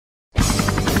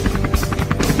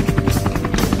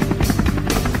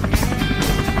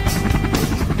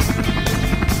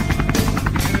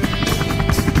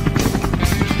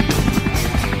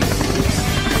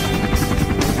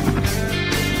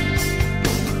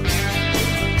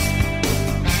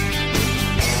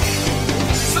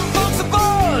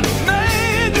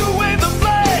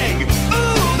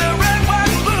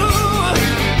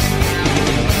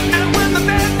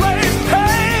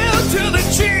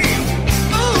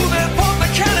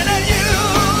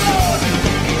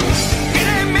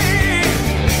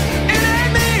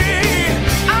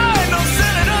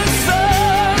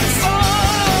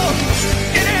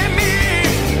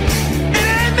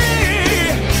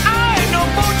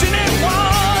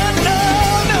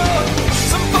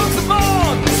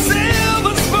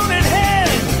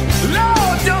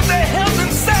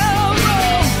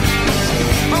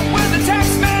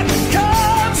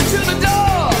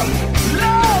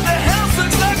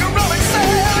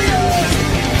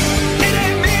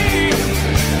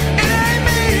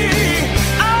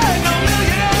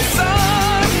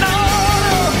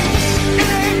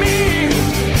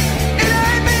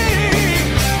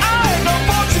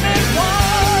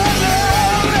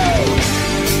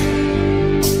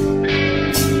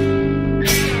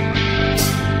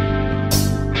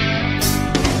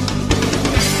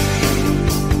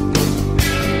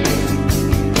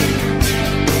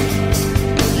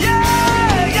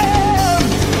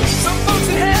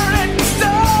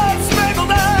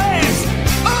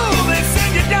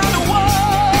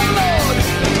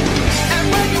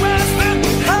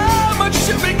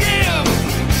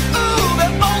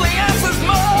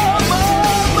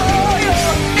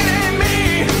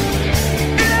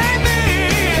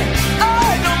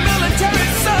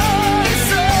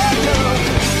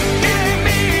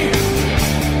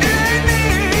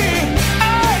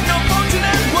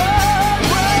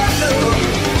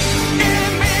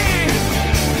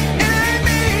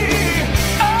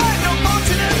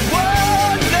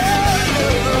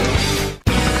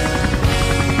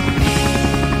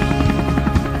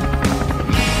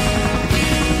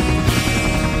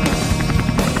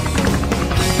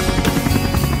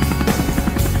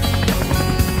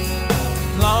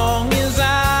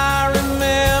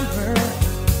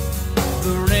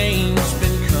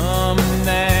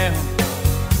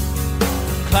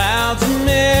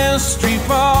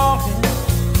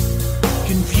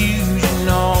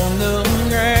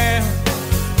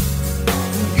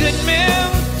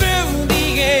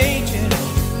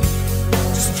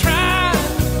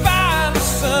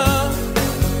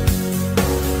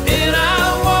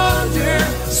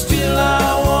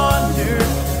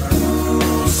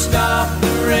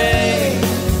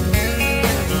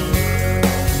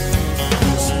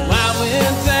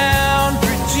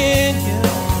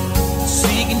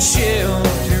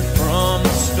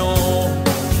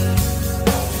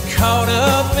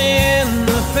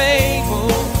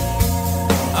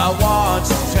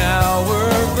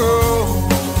go.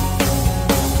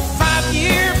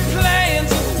 5-year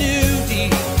plans of nudity,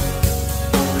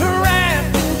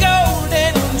 wrapped in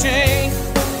golden chain.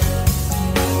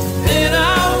 And I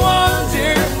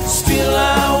wonder, still I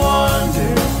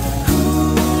wonder,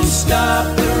 who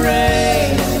stopped the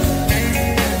rain.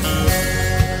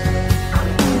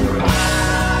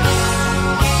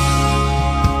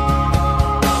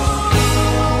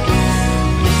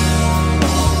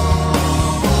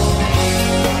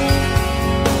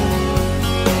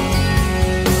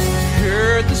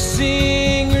 Heard the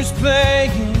singers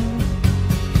playing,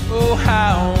 oh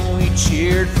how we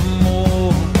cheered for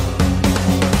more.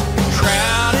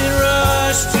 Crowd and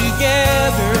rush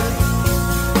together,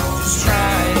 just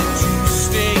trying to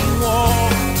stay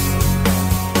warm.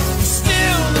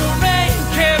 Still the rain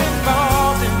kept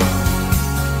falling,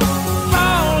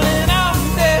 falling on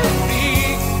their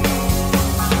feet.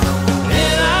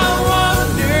 And I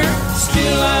wonder,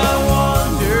 still I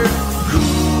wonder, who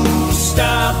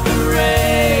stopped the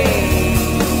rain.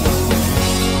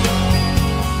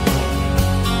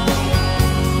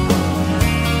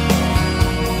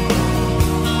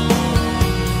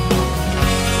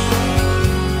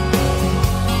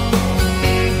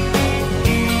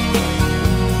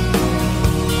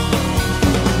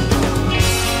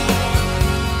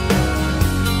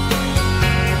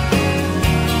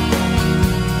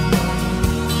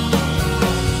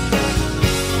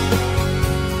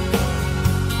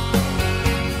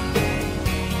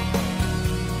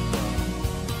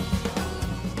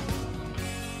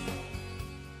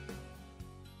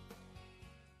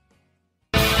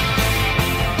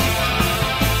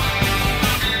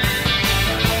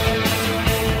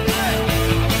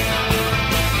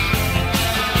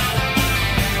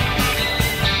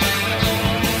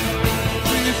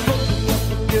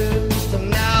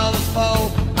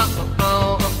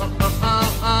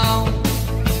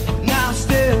 Now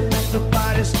still the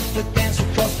bodies that dance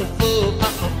across the floor.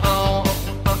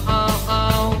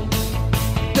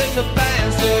 Take the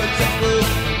bands to the temple,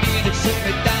 music set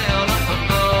me down.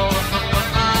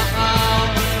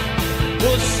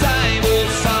 We'll sing, we'll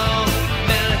song,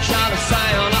 man, I try to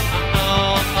sound.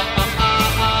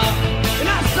 And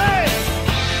I say,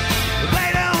 they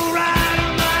don't ride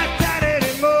 'em like that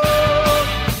anymore.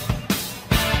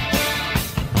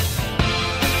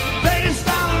 They just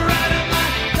don't ride 'em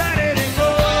like that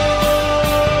anymore.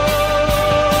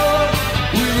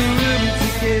 We were living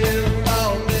together for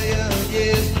a million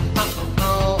years.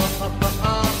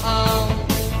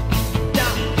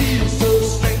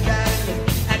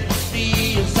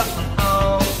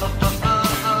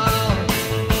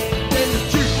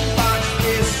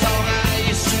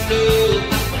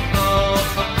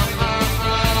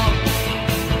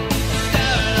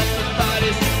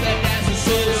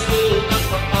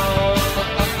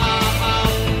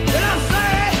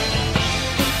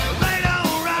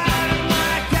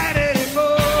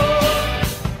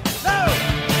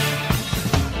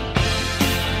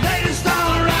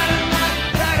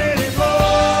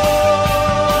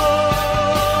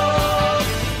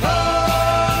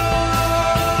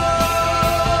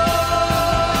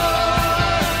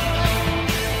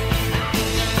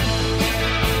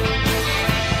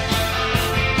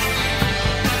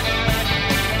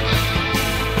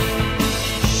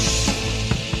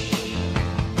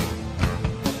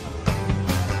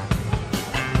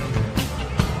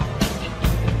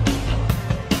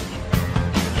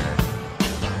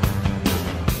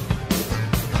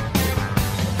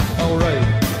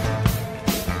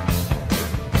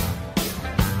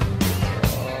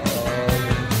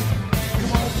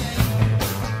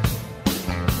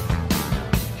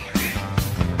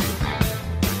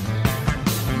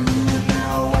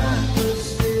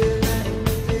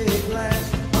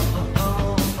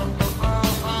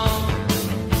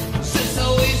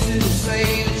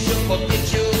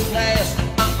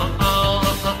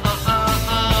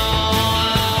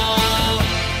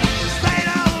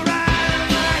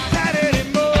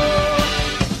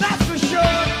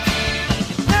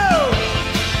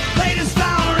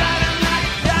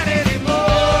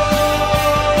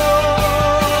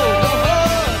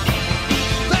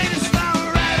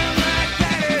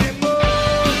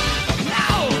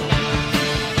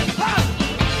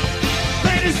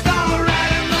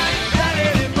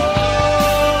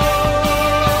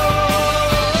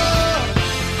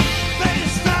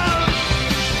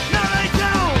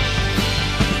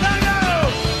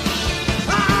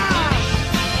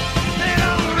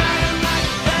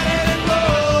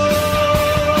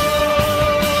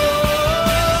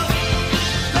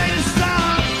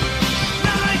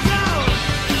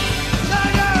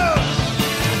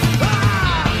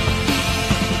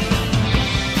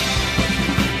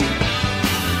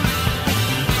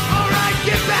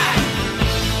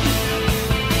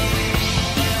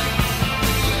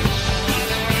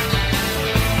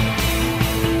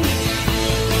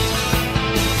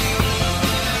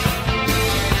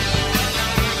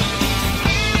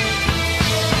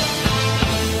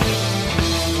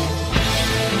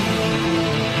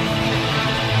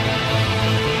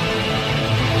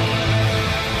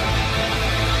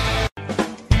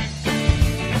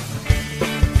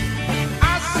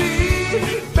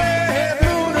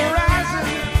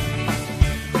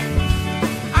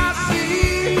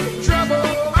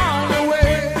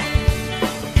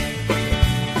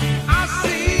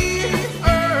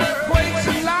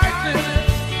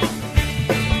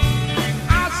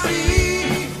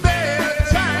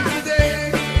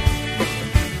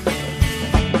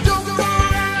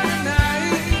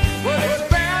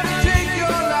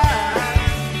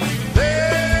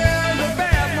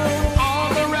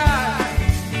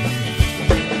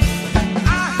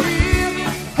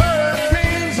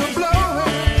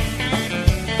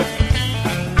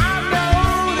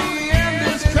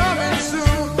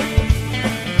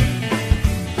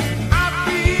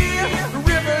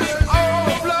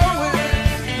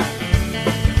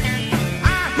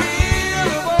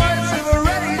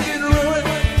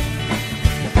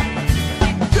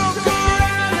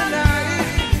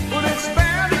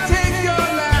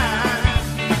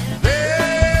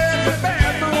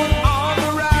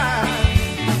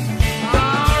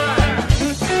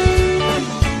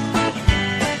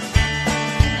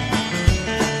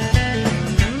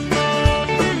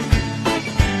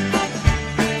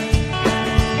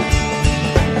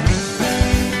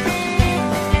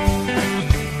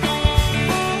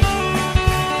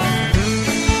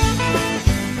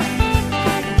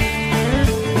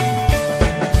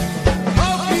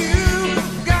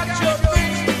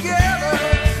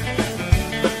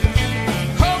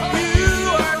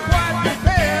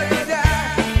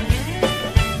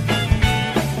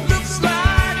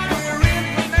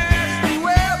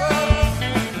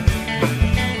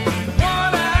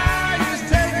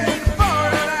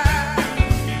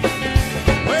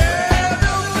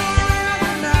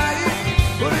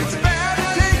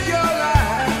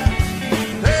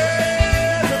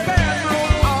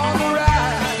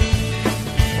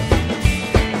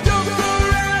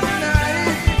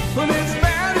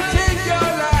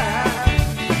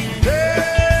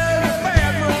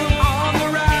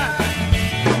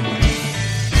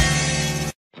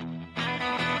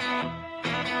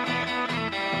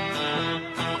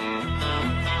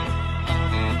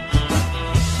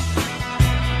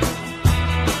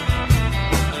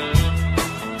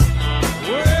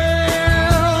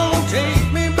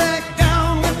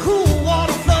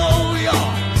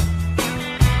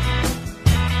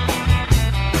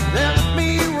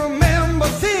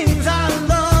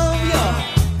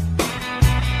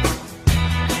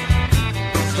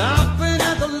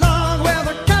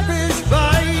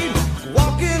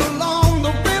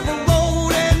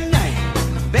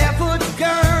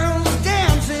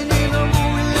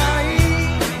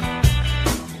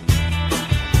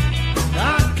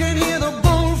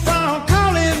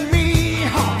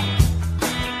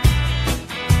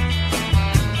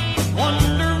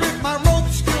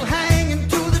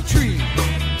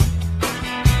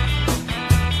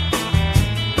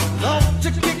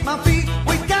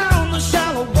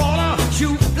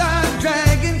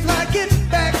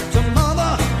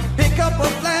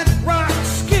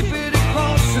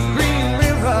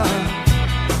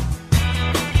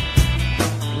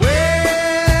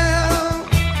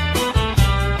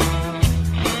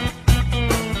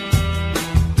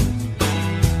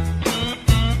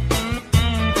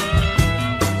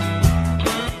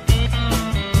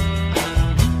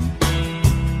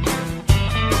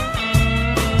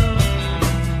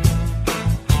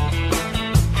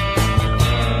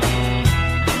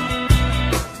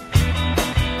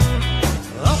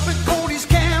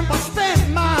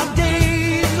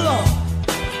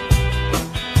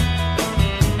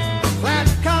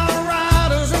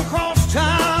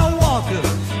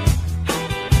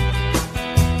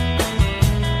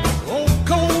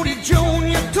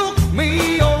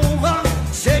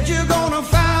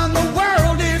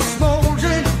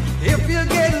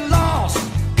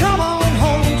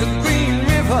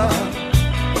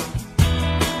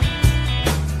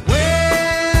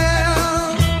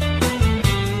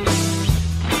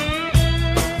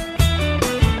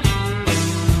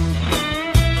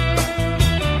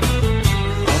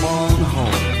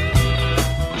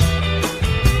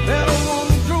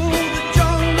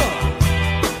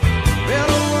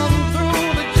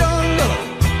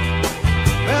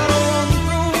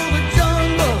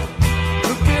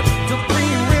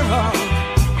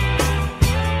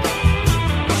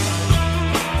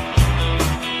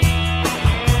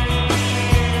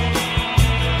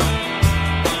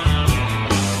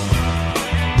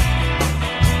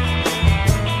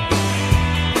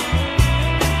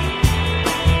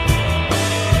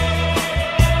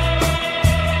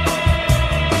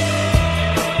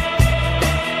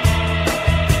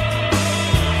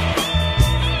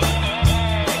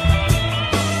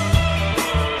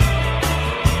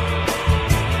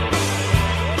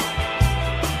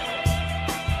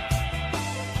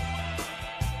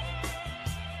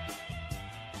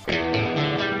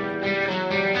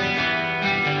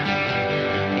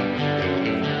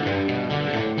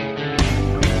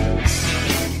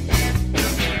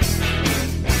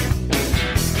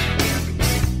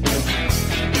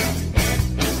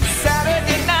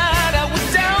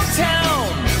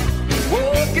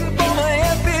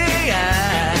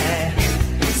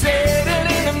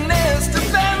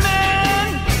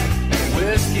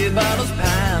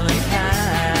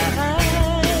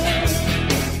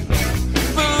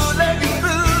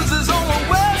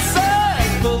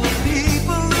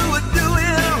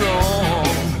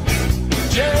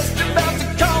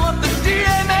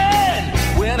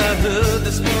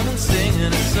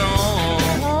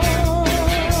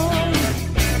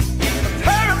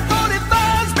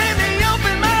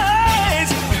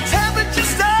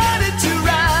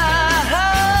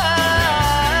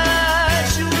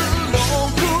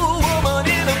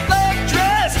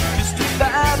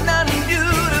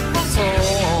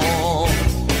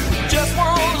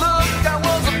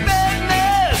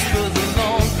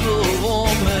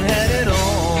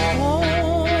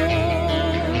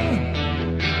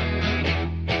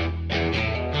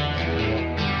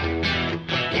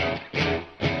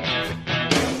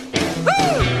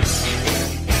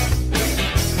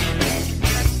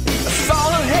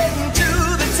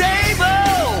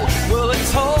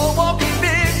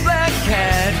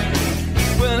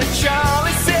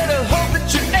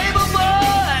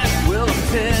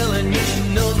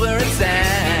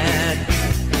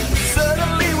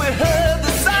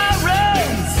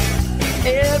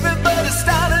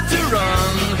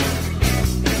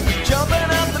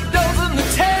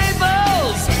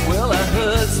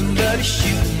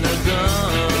 shooting a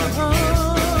gun.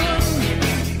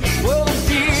 Well, the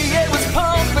DA was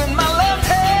pumping my left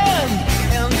hand,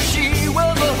 and she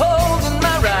was holding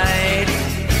my right.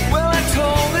 Well, I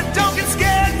told her, don't get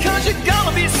scared, cause you're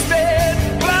gonna be spared.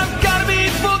 Well, I've gotta be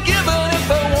forgiven if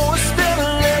I wanna spend a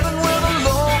living with a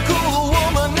local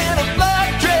woman in a black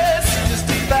dress, just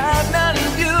a 5'9"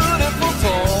 beautiful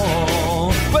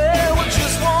tall. Well, with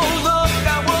just one look,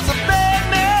 I was a bad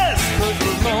mess, cause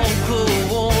the local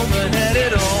woman had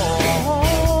it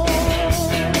all.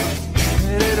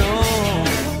 Had it all.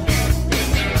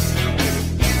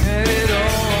 Had it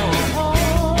all.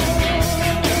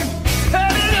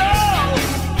 Had it all.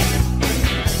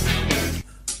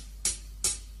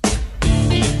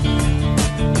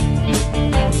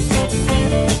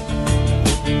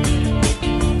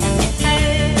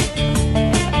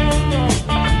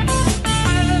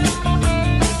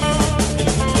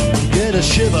 Get a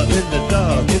shiver in the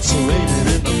dark, it's raining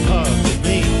in the park. In the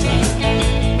meantime,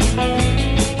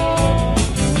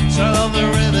 turn on the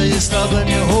river, you stop and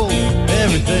you hold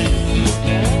everything.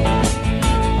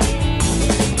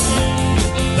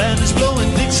 Band is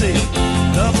blowing Dixie,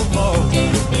 double more.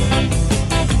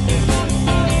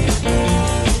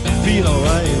 Feel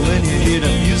alright when you hear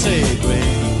the music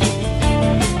ring.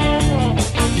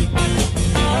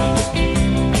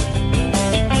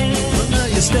 But now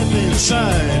you step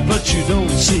inside, but you don't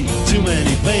see too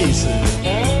many faces.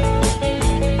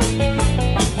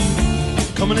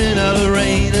 Coming in out of the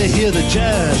rain, I hear the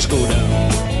jazz go down.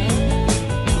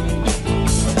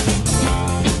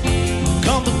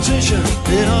 Competition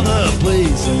in other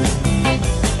places.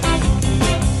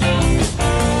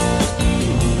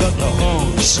 Got the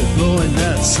horns blowing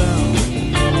that sound.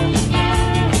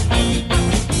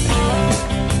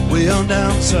 Way on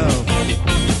down south.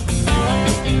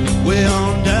 Way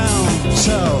on down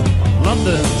south,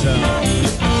 London town.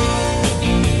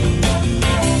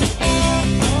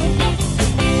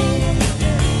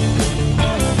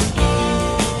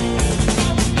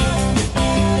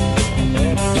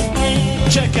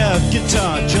 Check out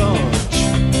Guitar George,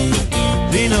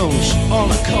 he knows all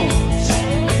the chords.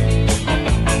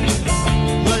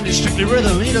 When it's strictly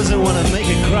rhythm, he doesn't want to make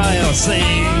it cry or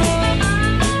sing.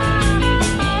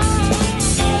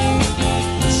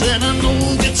 And an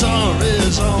old guitar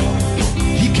is all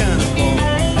he can afford.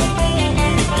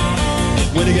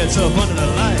 When he gets up under the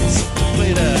lights to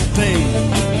play that thing,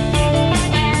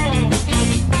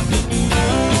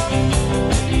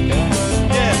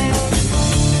 yeah.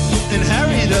 And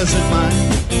Harry doesn't mind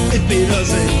if he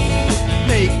doesn't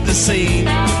make the scene.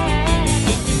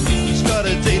 He's got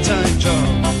a daytime job,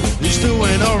 he's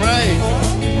doing alright.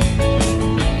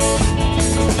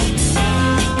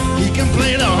 He can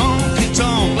play the honky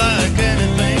tonk like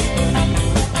anything,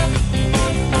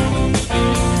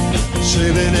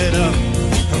 saving it up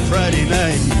for Friday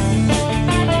night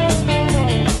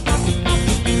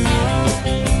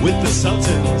with the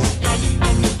Sultans,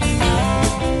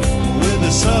 with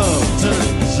the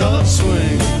Sultans of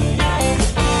Swing.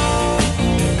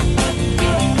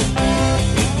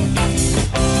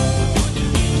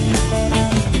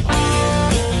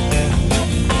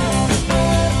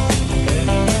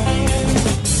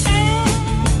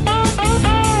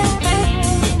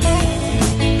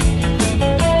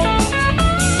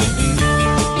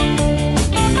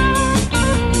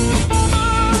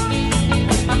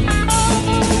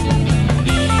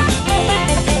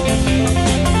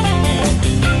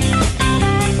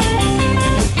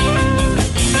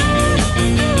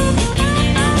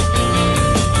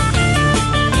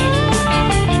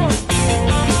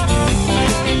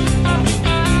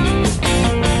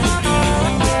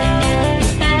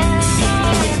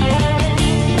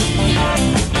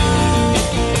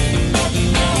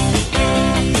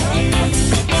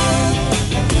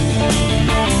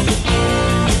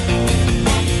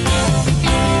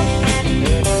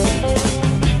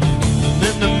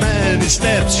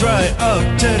 Steps right up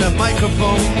to the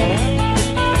microphone,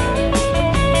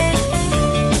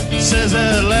 says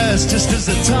at last, just as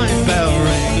the time bell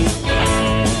rings,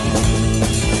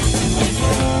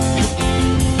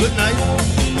 good night,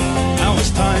 now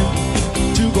it's time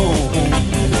to go home.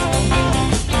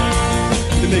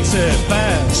 He makes it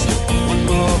fast, one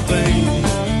more thing.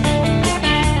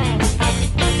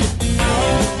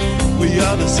 We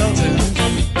are the Sultans,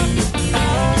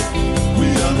 we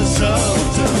are the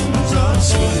Sultans of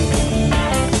Swing.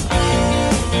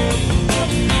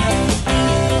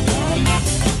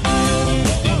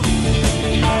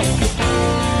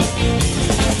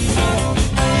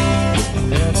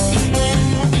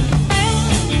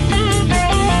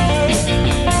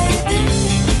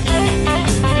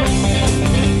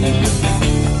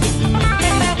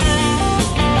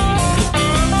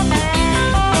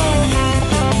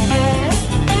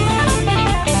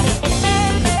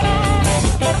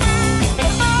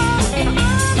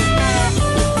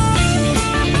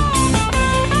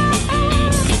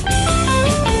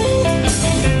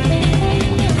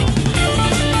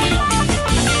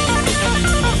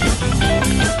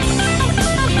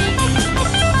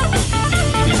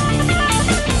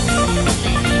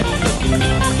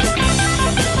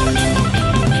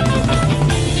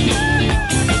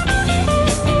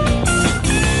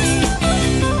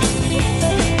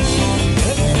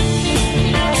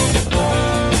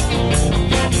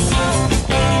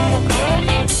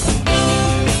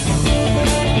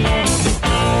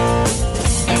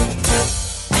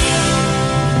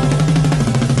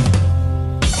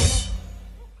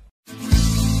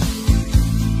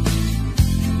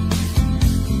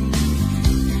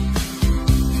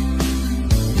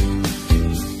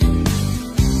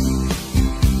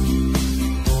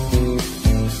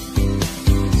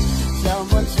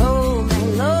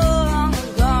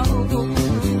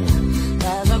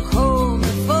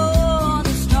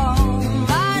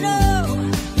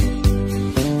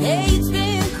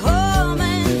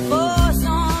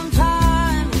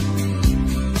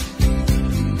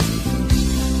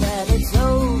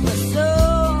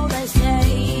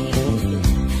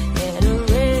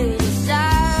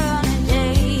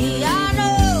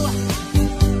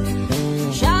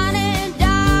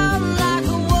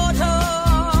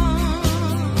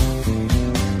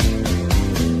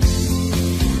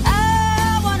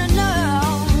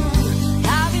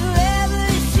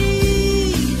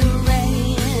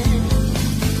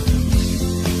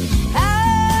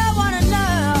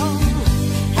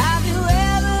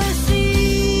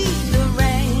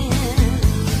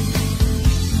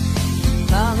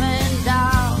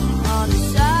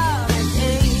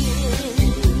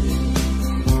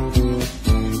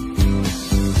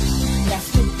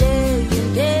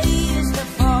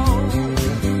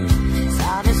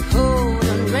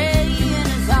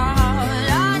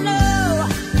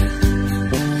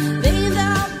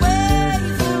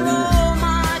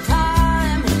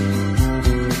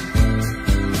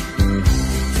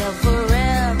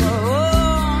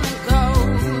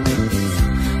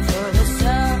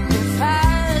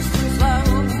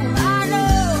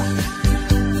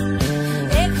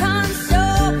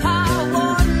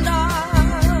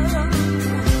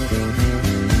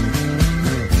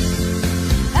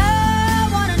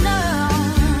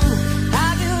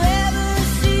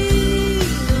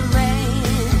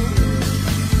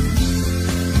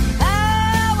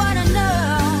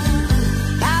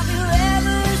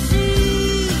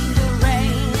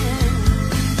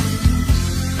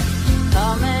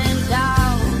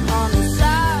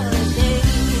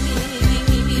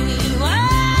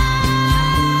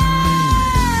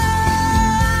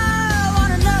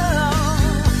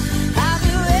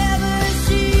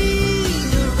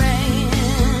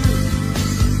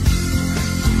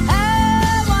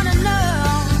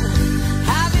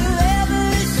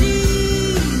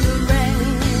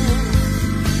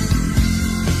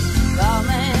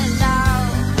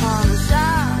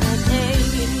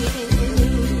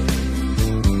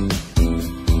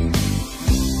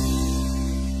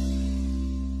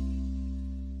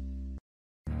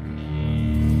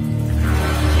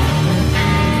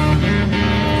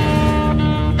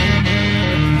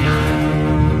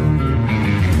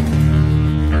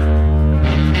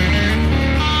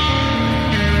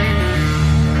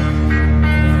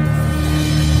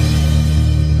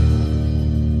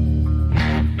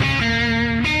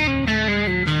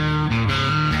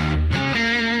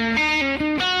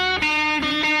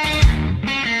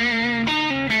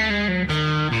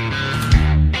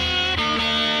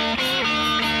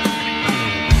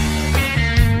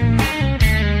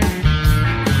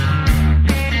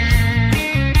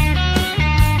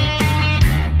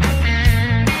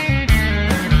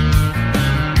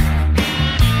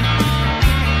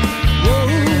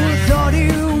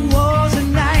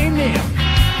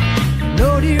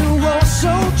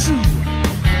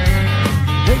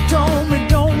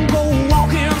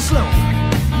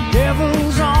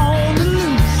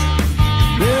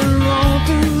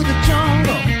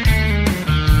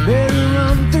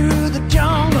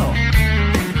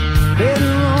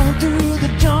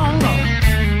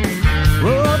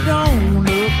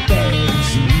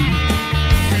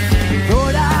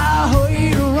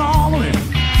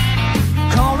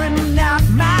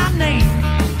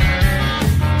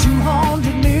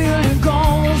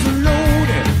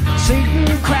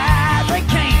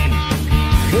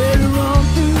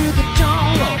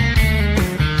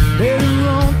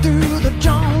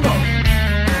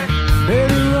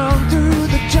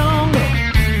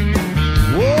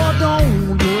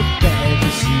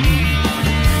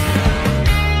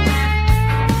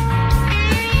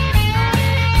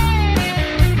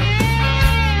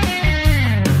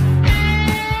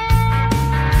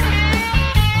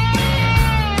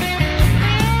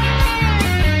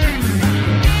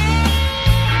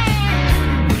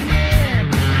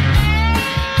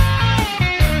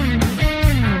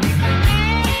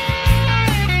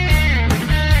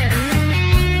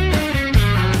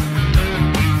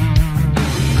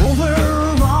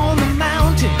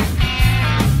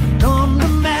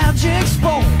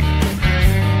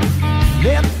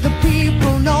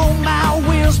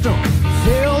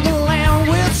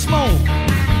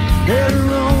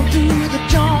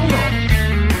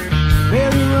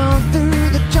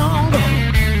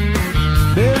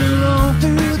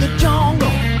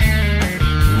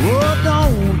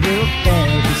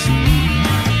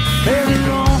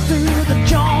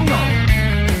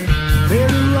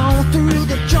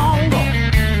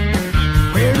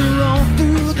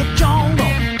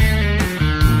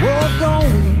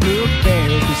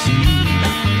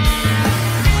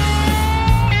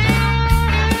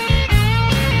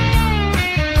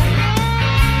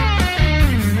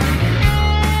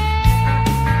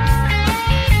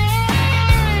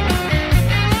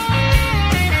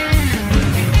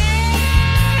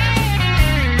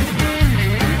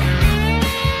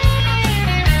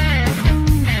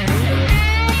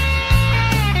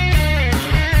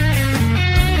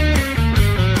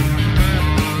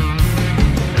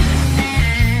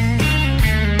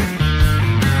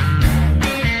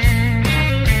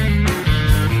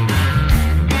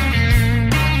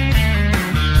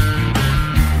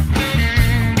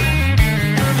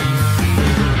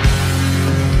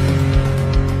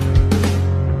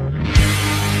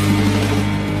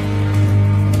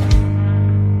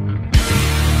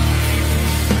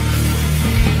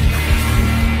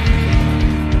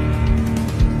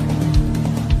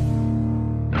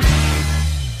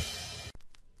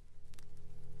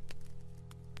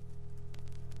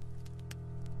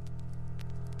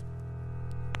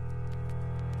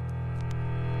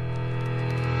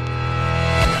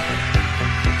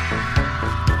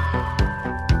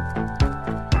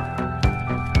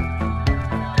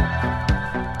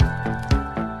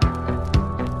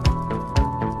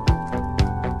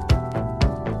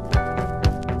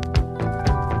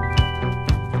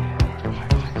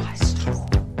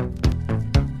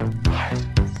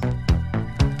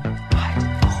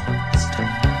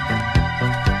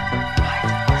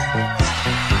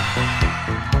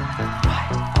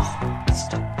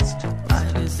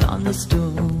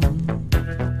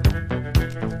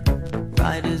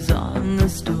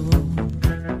 storm,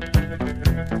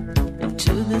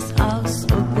 into this house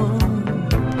of bone,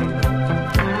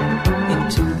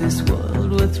 into this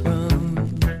world with rum,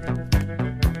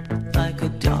 like a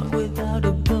dog without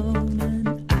a bone,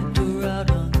 an actor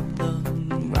out on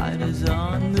loan, riders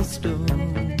on the storm.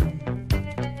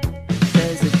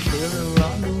 There's a killer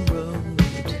on the road,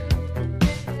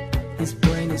 his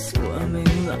brain is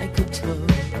squirming like a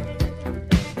toad.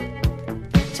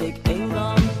 Take a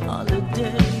long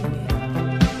holiday,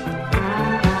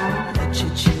 let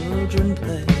your children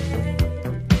play.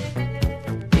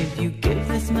 If you give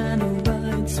this man a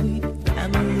ride, sweet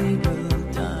family will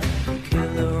die.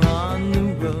 Killer on the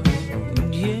road,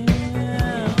 yeah.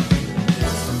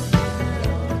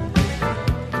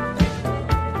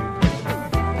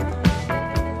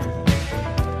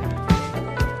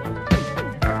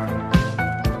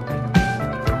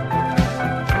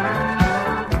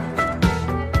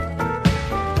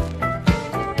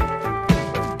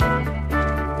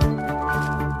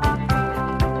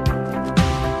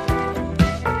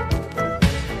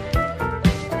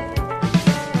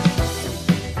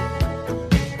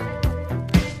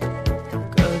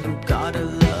 Girl, you gotta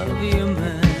love your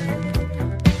man.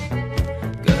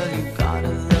 Girl, you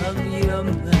gotta love your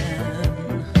man.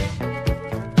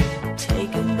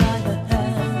 Take him by the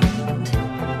hand,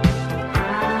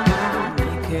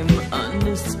 make him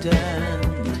understand.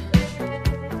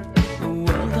 The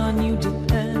world on you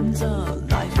depends, our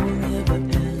life will never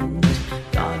end.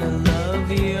 Gotta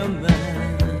love your man.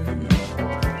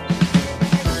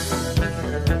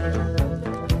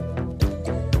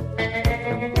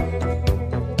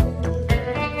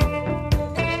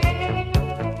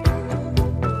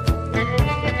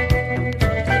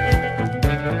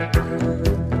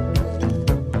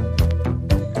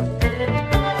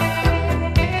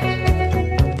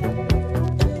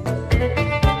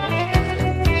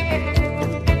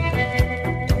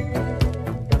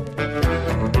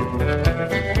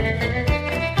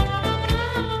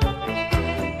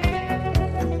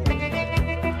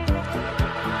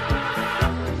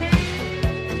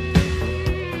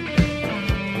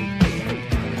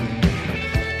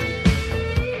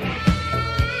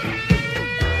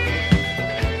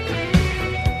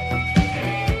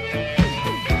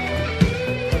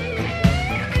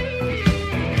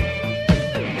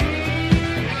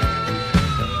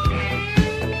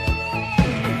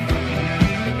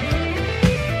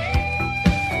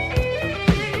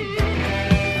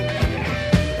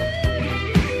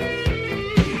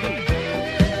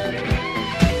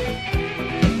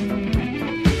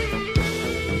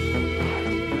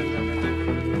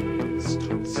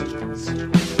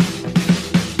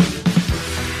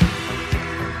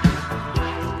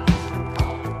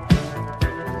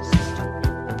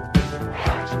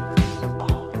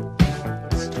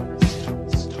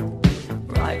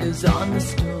 Riders on the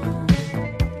storm,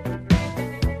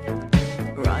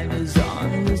 riders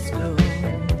on the storm.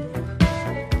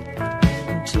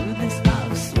 Into this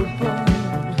house we're born,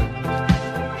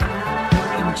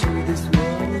 into this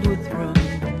world with rum,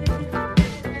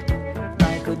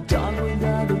 like a dog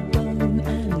without a bone,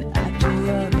 an actor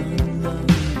out alone.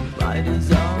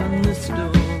 Riders on the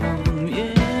storm,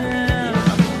 yeah.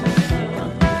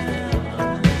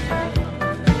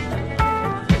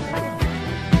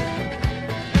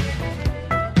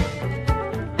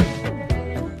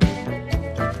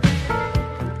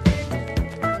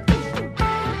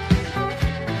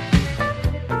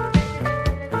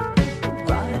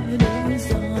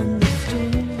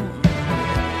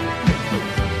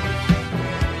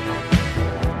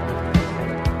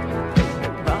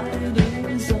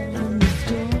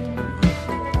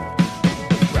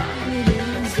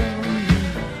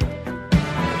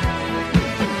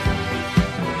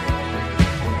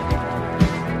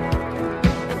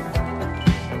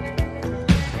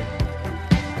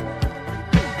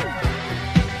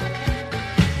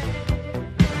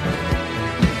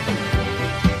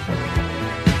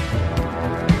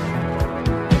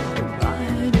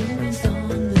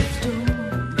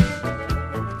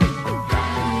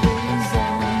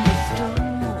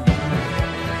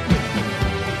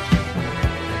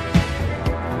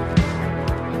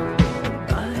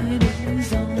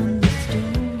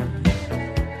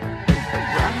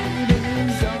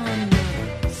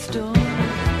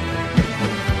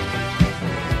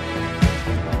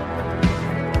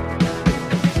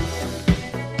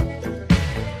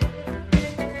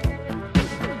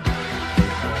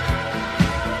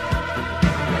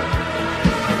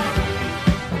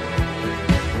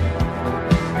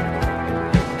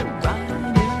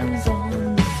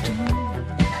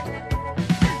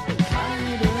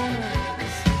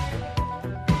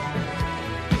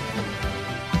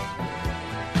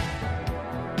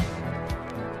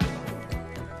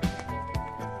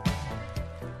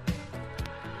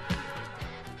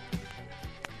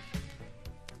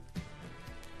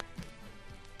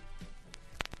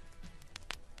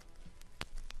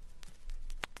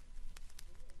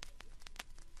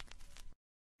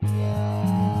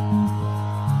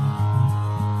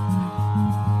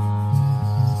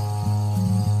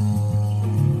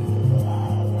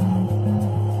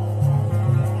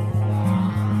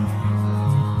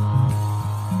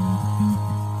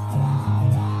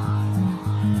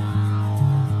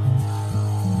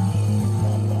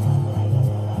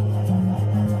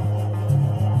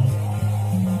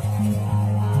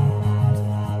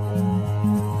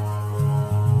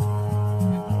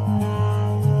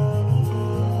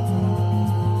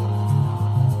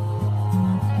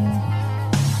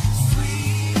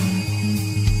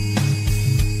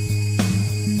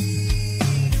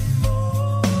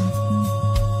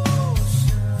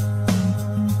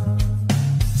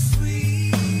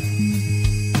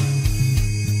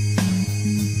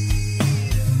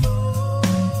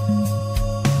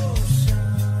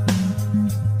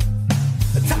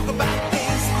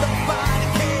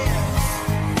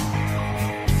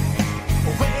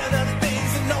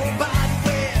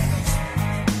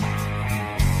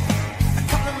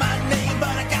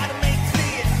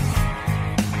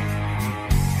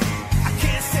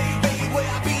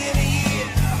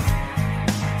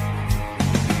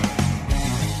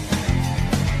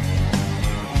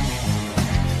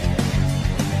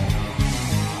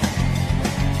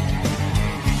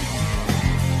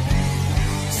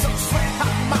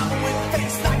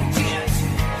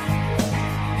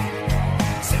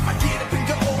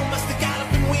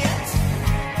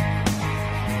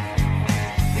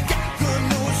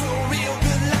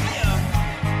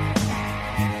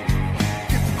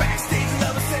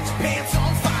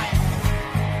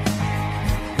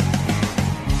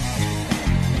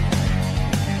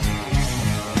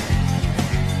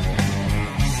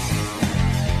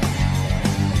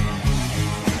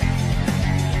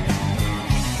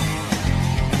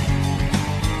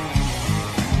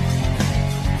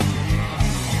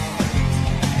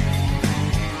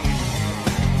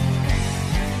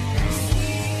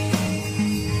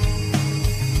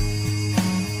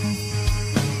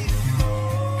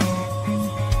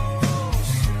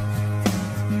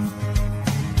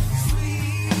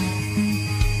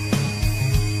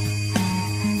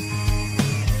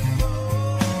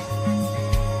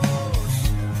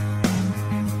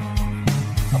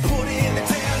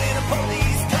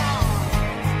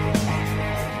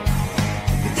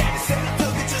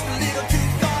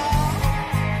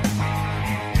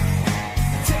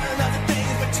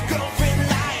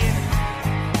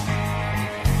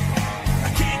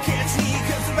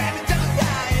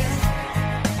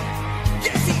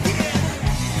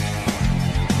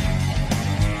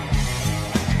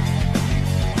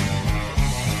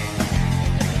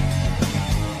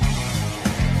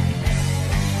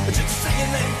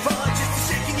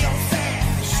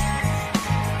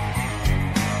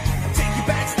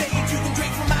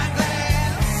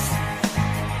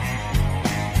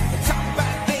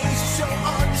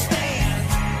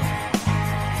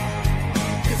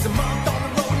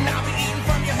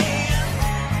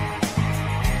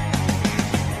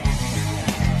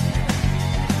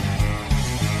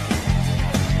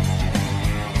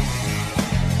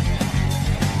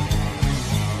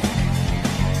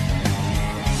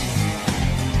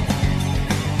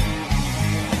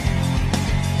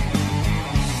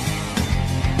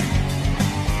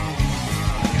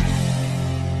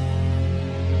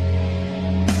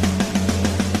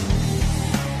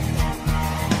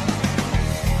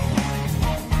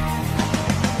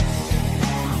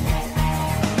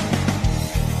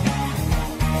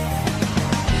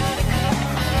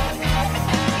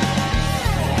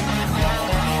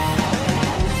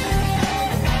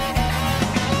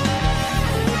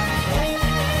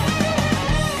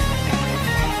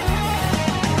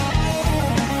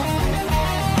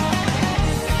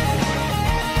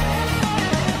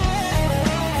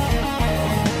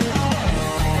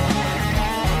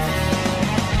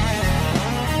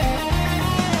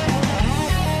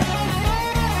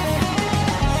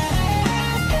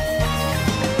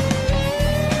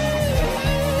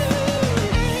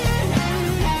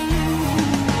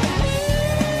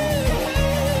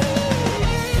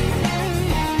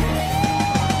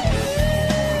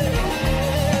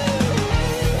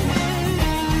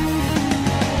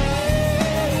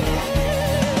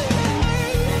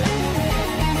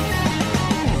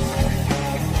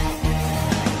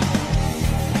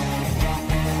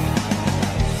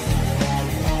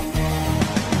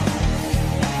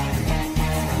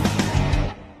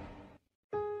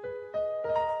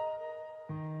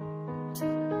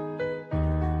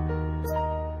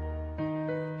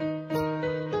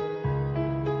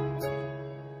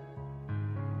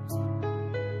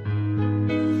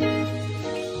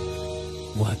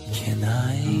 can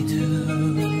I do?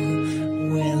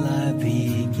 Will I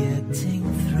be getting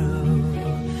through?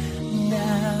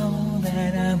 Now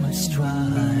that I must try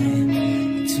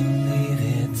to leave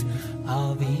it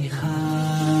all behind.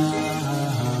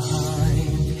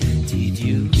 Did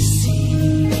you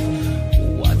see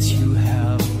what you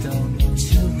have done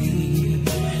to me?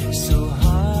 So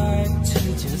hard to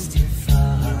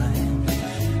justify.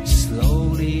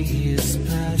 Slowly is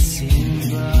passing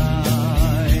by.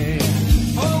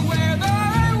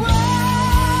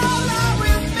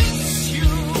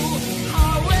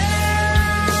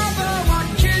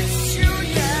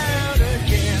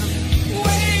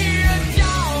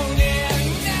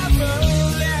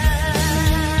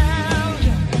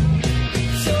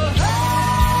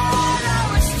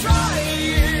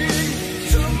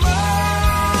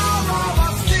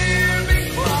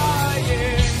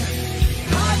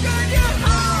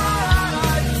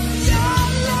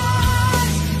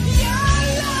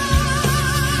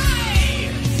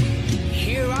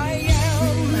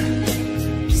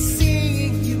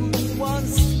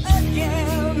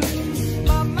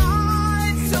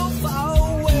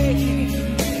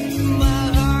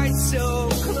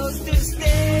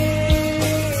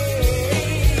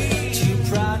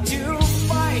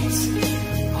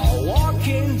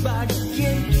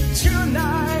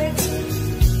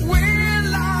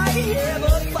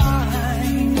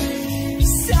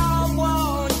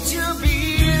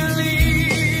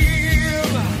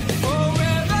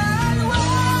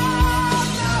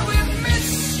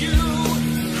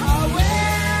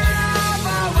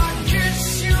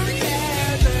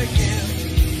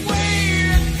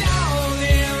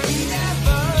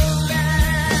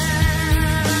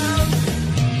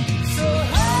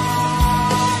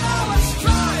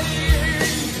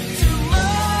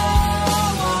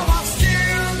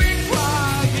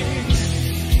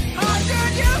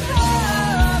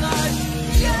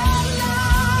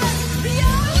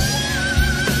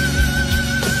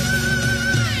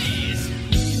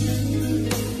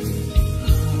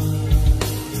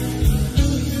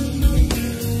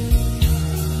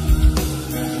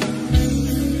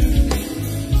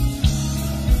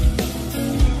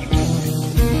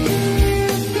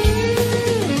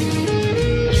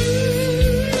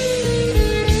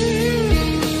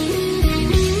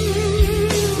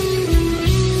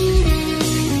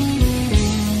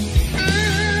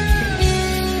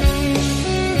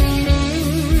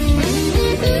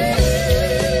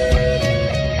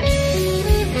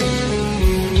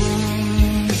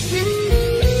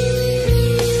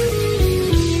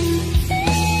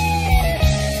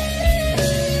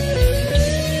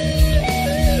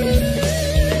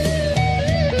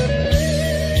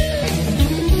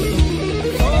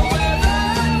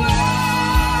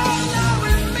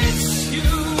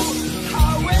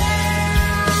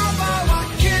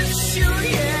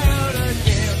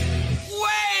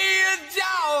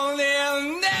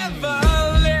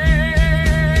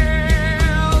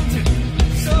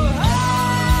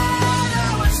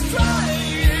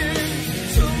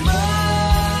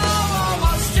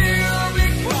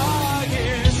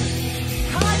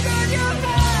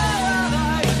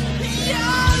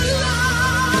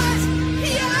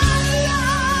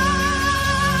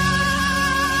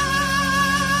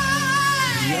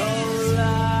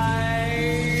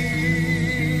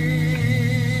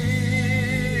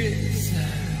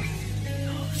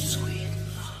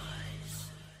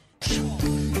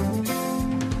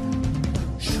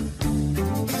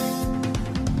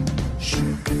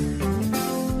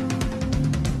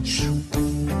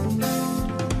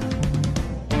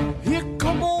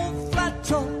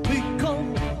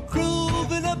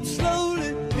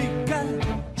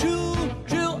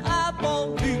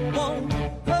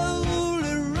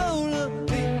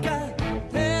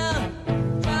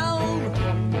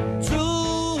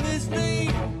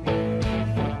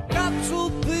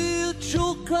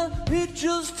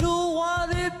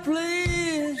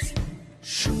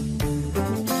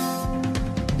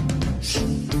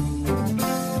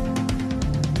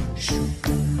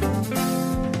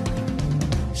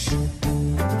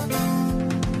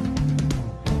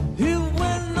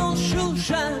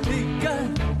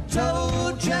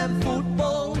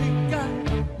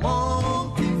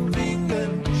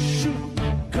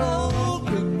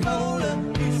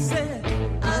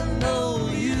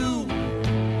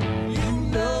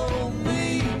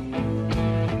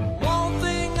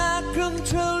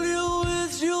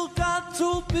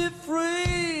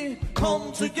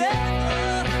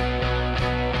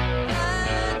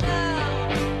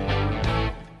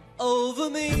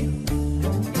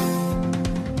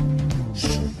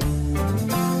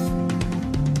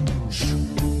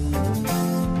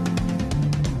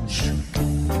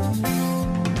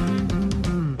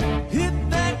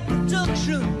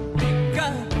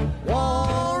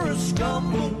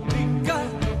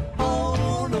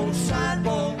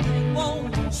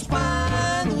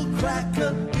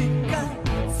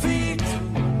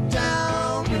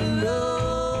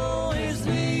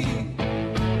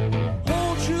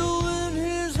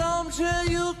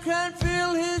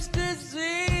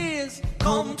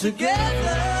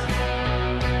 together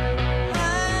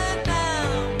right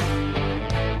now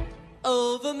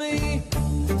over me.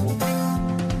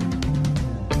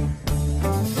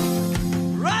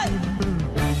 Right.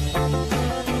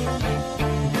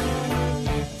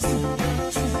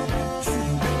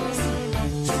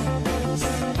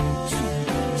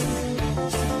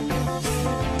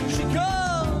 She called.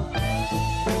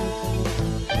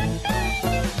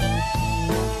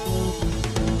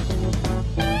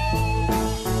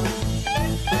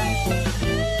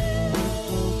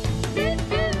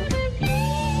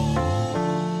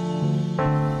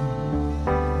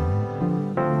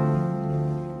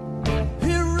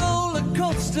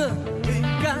 We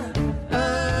got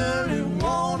early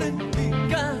warning. We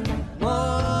got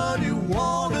what you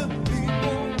wanna be.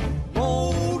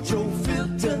 Hold your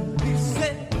filter. He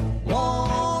said,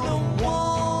 one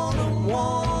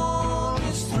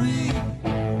is three.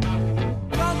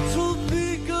 Got to be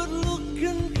good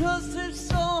looking, 'cause they're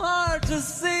so hard to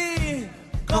see.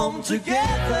 Come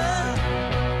together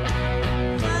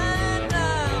right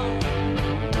now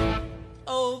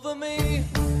over me.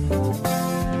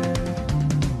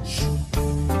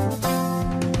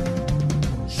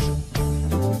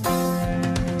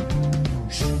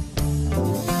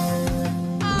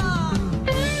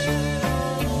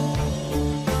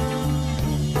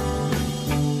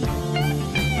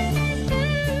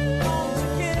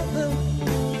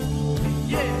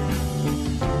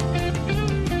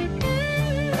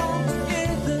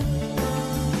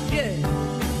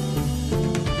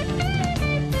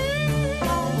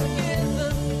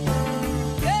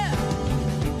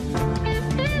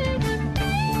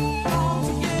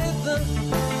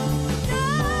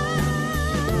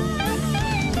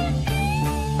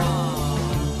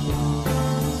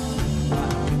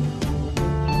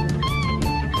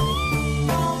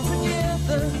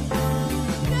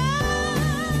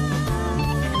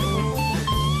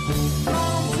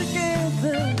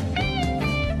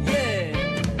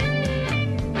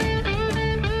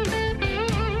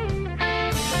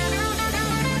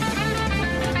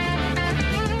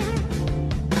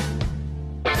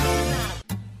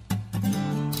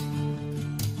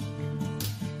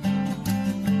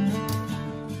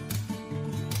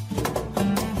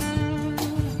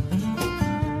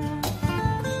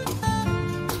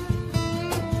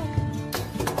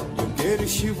 Get a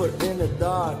shiver in the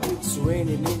dark, it's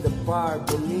raining in the park,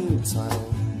 the meantime.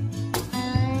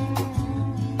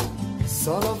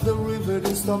 Son of the river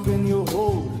is stopping you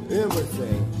hold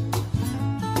everything.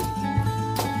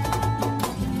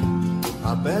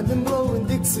 I bet them blowing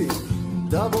Dixie,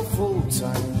 double full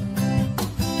time.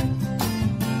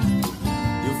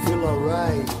 You feel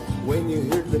alright when you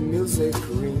hear the music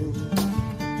ring.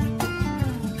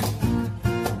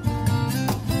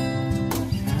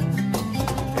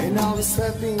 And now we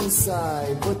step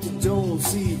inside, but you don't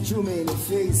see too many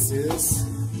faces.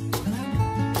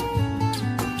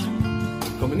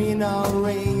 Coming in our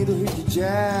rain to hear the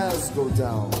jazz go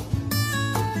down.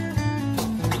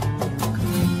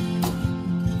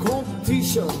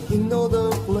 Competition in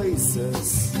other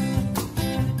places.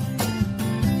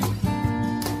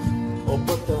 Oh,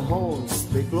 but the horns,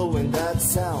 they blow in that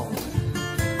sound.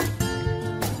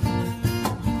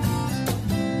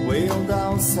 Way on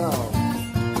down south.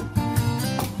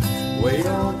 Way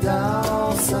on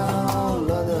down south,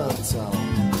 London town.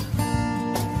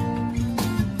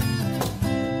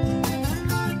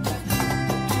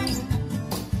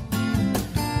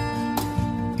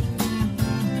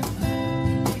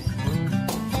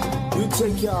 You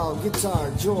take your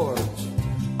guitar, George.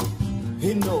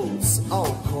 He knows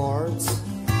all chords.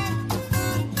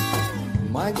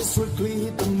 Mine just strictly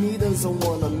hit the me, doesn't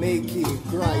wanna make it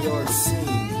cry or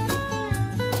sing.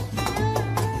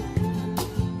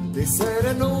 They said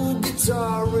an old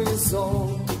guitar is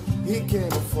all he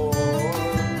can afford.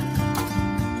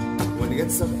 When he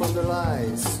gets up on the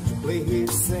lights to play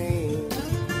his thing.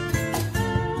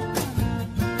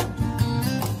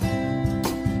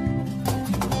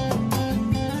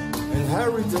 And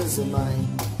Harry doesn't mind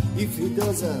if he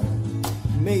doesn't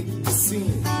make the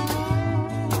scene.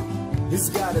 He's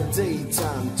got a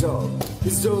daytime job,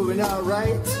 he's doing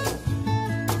alright.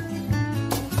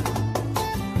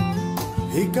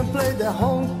 He can play the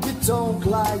honky-tonk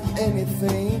like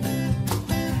anything.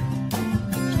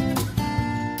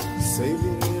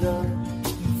 Saving it up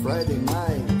Friday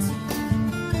night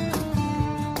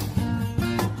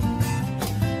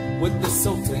with the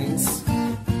Sultans,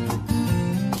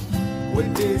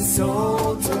 with the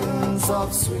Sultans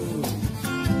of Swing.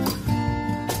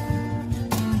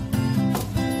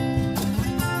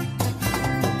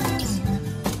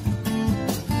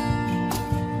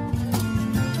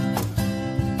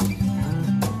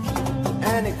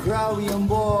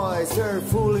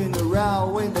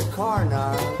 car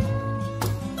now,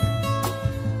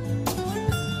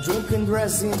 drunken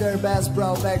dressing their best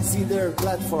brow bags in their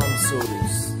platform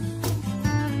suits.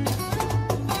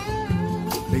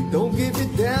 They don't give a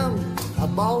damn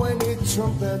about any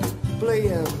trumpet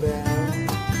playing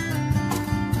band.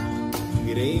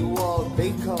 It ain't what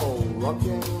they call rock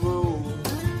and roll.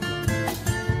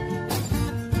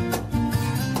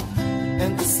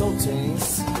 And the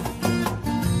Sultans,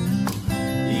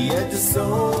 yeah, the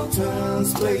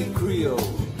Sultans play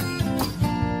Creole.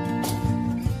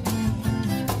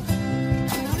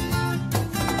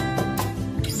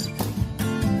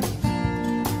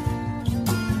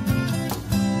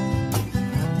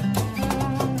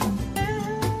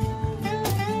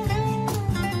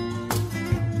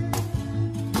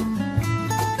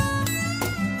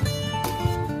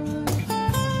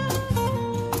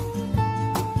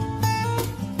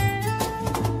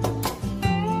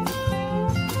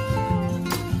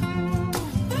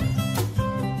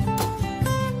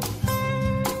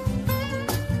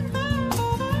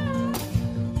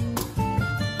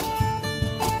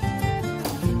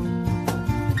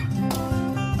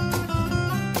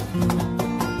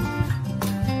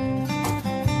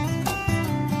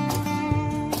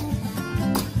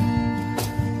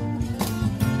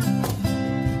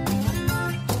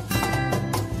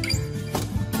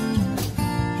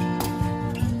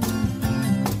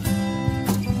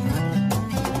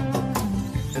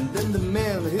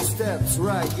 Steps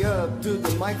right up to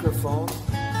the microphone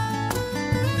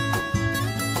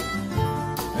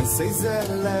and says at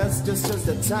last, just as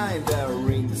the time bell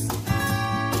rings,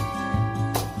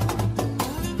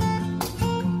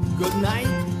 good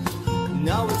night,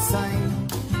 now it's time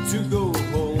to go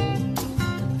home.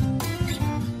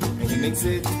 And he makes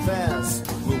it fast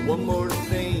with one more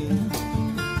thing.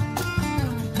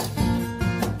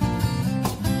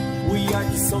 We are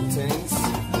the Sultans,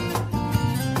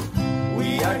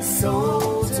 we are the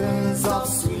Sultans of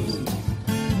Swing.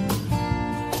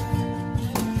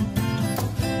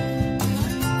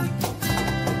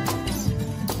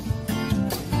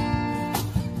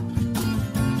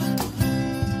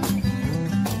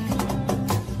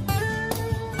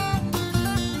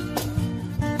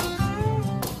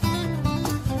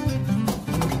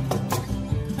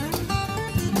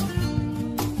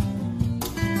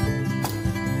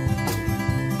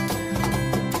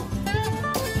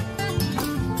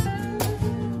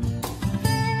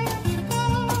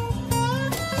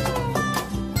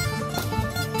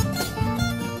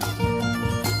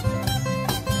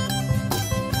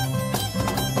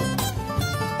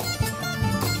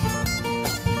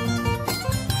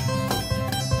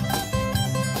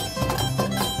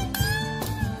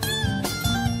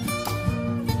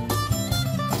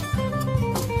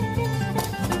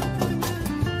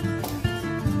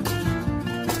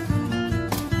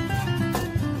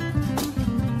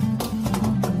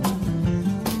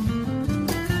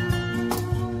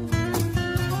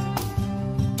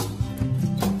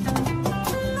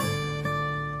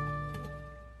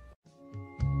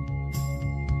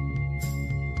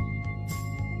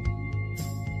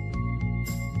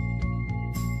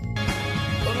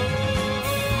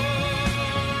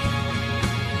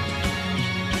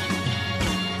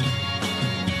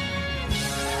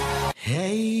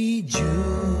 Hey Jude,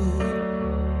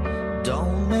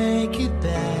 don't make it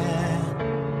bad.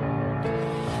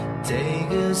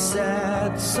 Take a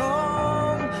sad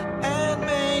song and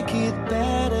make it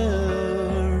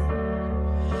better.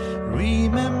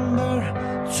 Remember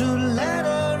to let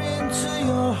her into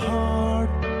your heart,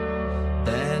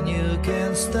 then you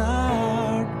can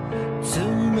start to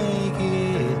make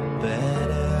it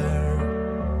better.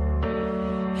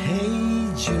 Hey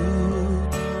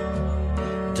Jude,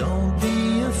 don't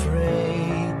be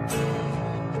afraid.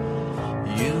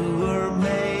 You were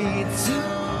made to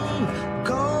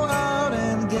go out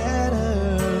and get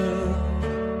her.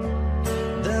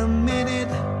 The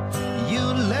minute you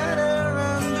let her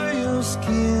under your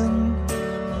skin,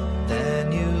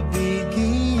 then you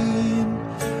begin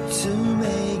to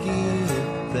make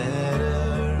it better.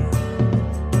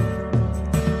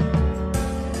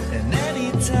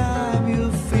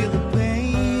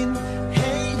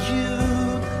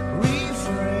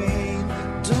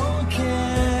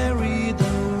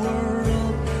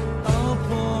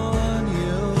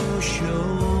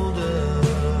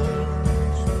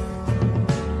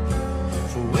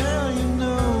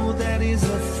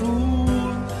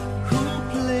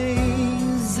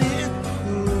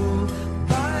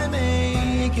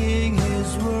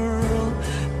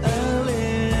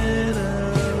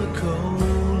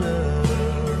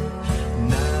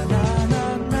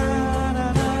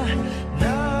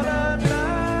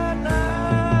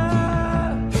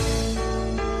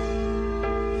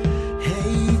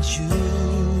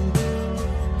 Jude,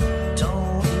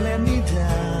 don't let me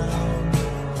down.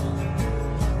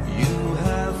 You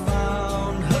have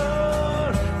found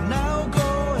her, now go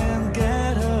and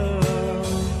get her.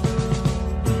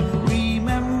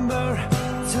 Remember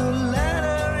to let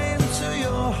her into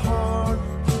your heart,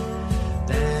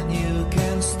 then you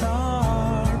can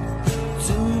start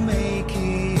to make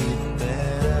it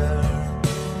better.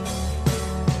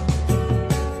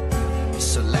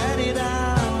 So let it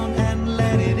out and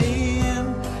let it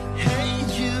in. Hey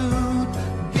Jude,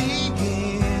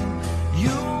 begin.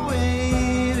 You're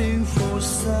waiting for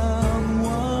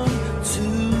someone to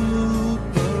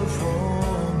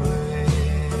perform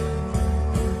with.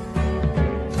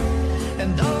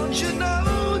 And don't you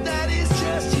know that it's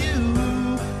just you?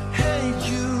 Hey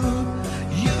Jude,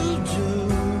 you do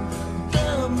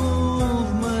the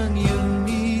movement you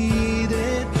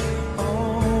needed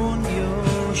on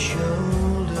your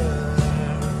shoulder.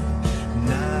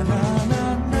 Na na na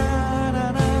na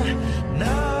na na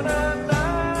na na na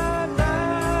na.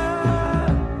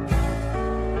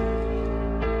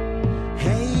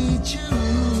 Hey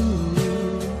Jude,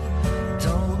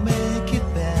 don't make it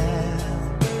bad.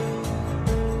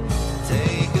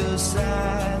 Take a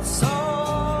sad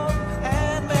song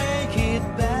and make it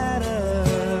better.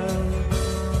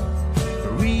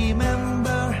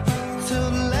 Remember to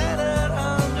let it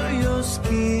under your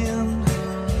skin,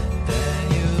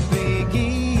 then you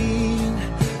begin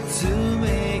to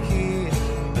make it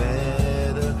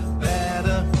better,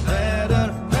 better, better,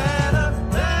 better,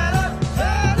 better,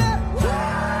 better.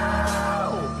 Wow!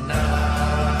 Na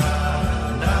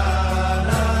na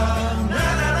na na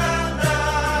na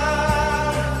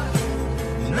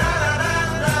na na na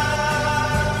na.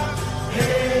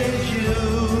 Hey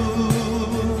Jude.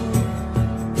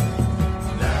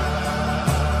 Na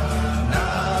na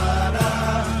na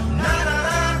na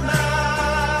na na.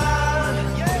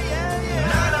 Yeah yeah yeah.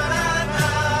 Na na na na.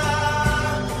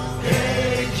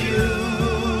 Hey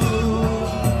Jude.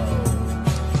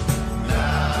 Na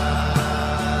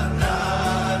na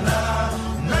na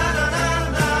na na na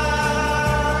na.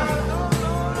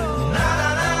 Na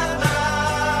na na na.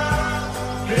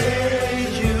 Hey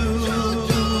Jude.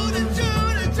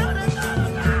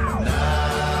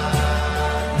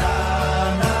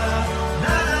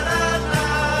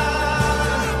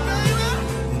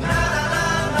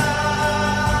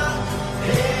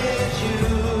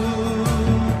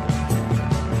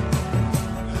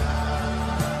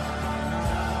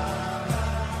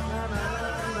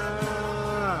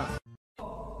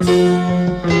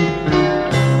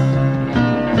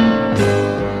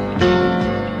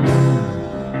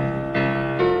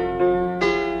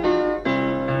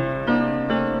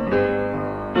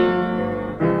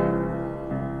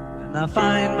 And I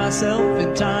find myself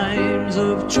in times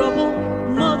of trouble.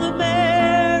 Mother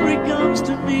Mary comes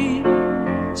to me,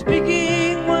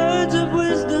 speaking words of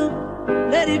wisdom.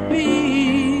 Let it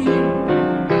be.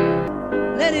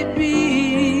 Let it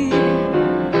be.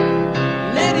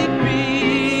 Let it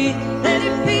be. Let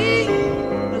it be.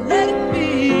 Let it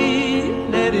be.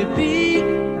 Let it be.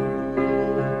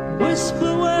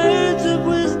 Whisper words of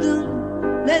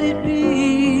wisdom. Let it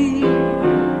be.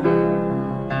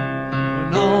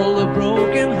 And all the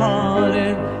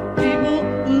broken-hearted people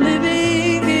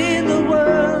living in the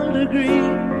world agree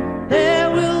there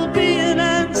will be an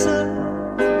answer.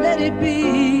 Let it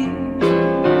be.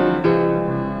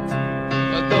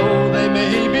 But though they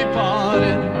may be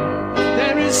parted,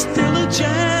 there is still a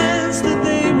chance that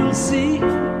they will see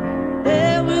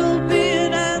there will be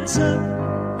an answer.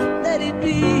 Let it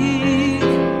be.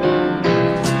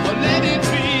 Oh, let it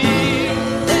be.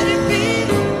 Let it be.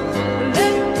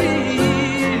 Let it be.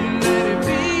 Let it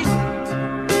be.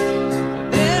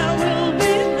 There will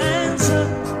be an answer.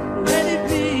 Let it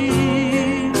be.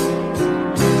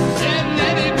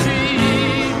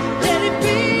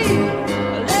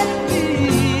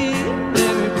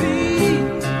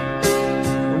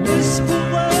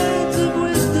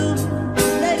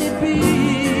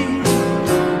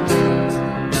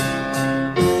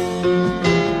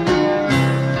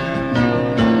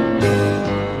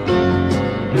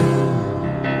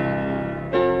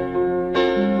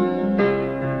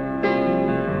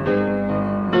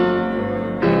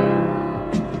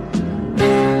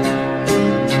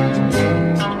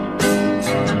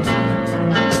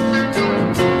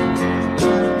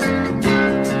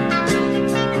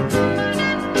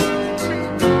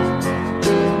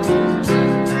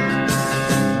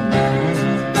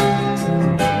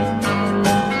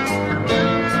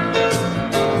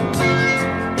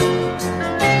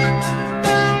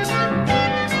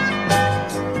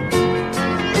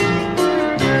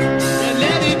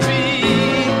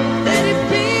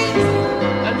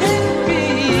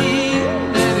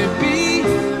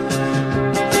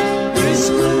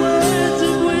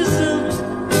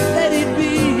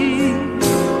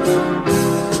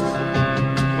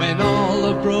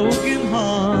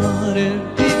 broken-hearted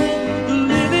people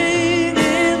living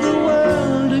in the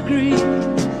world agree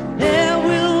there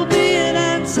will be an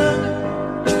answer,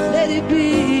 let it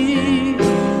be.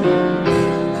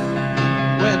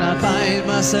 When I find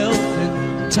myself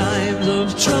in times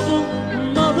of trouble,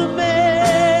 Mother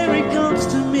Mary comes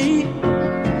to me,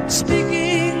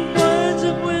 speaking words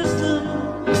of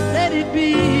wisdom, let it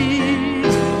be.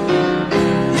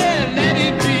 Yeah, let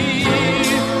it be.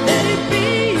 Let it be.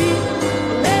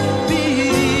 Let it be.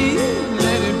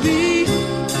 Let it be.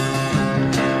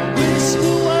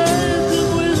 Whisper words of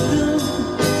wisdom,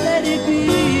 let it be.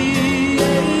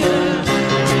 Yeah.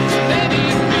 Let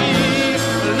it be.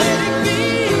 Let it be.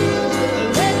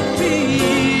 Let it be.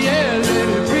 Yeah, let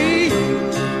it be.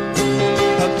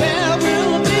 There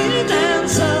will be an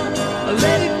answer,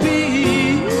 let it be.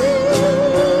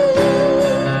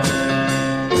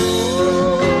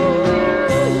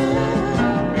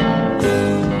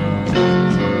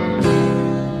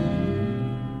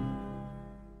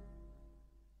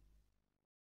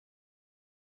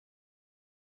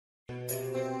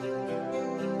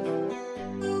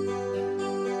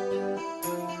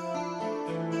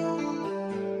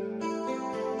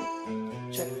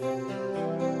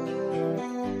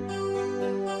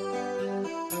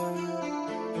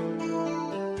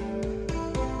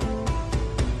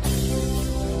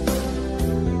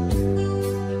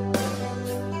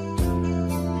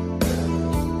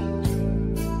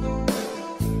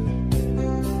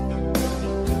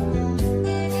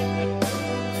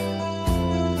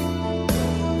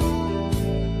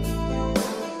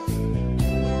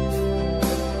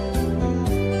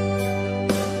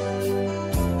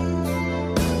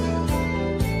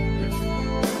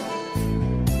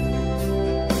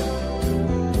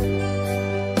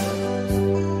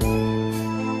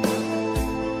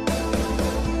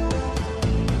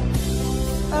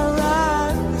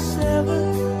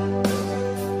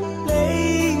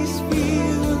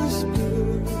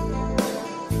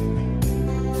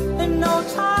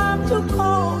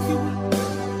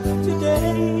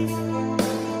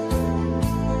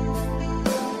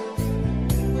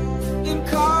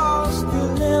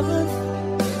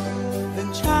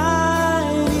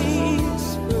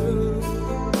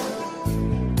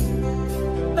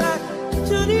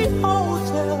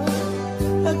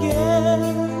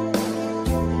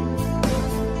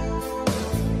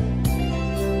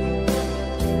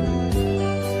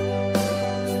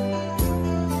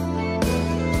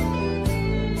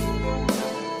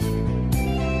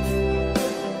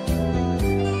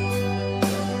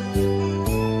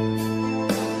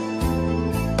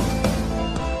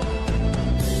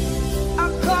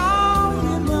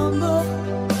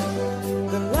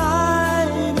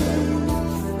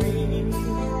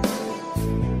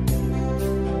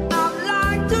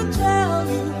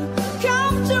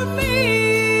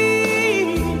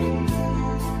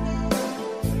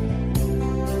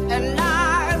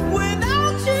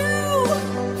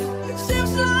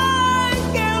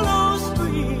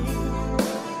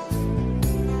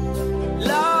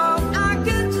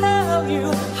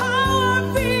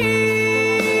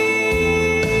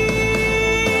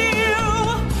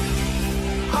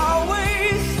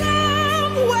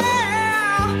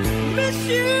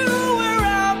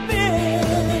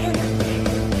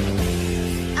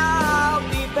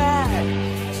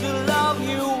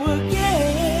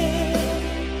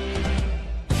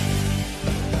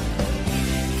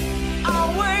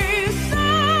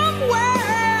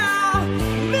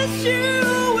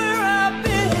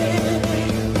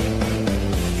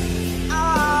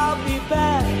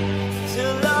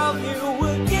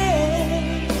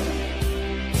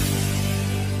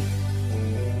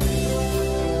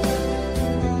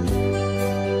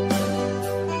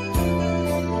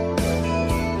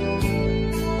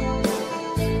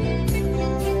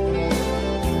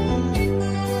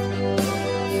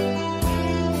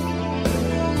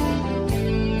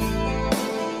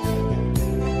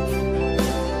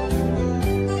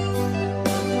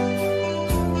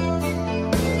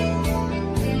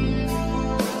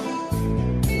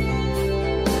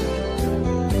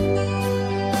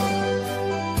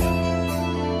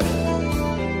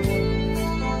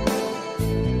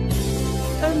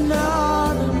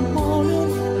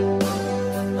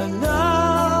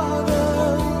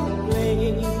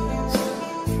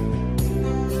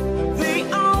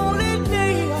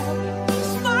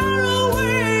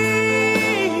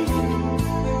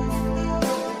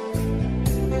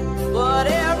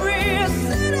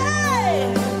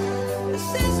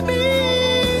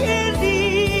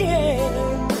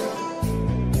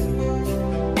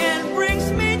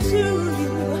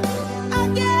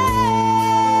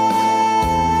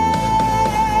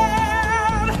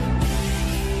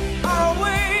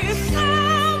 Always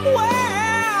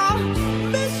somewhere,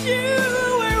 miss you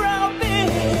where I've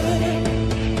been.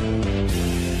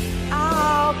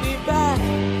 I'll be back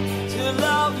to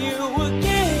love you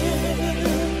again.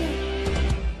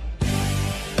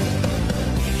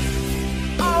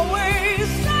 Always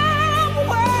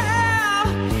somewhere,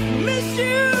 miss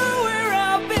you where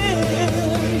I've been.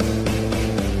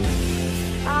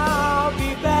 I'll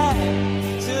be back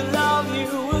to love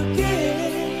you again.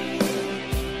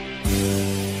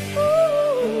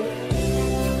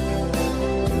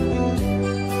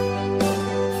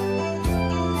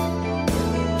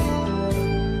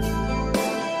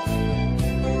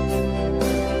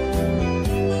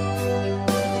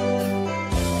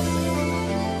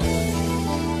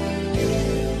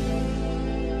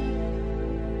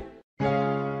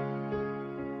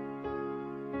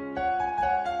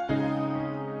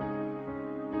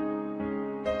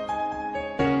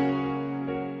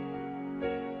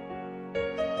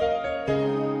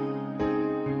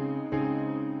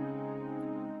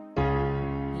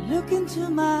 Look into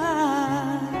my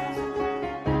eyes,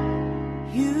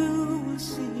 you will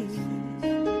see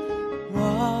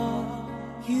what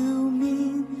you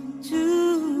mean to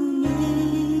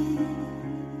me.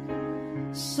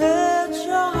 Search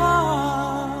your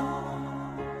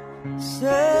heart,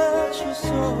 search your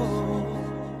soul,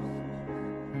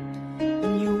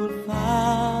 and you will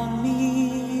find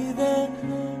me there.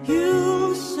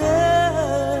 You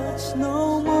search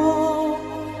no more.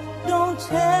 Don't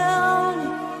tell me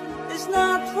it's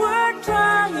not worth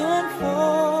trying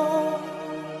for.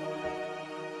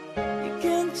 You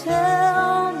can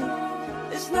tell me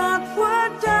it's not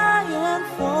worth dying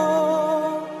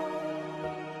for.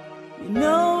 You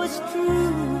know it's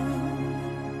true.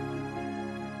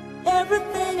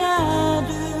 Everything I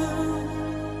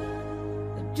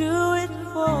do it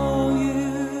for you.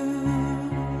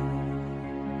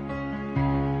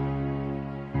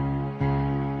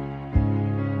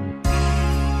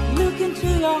 Look into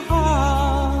your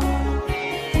heart,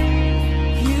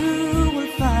 you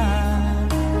will find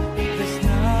there's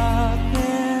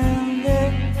nothing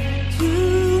there to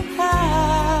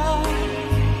hide.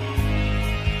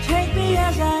 Take me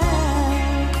as I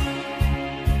am,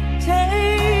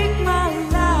 take my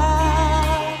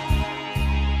life,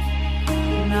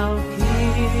 and I'll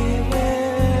give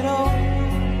it all.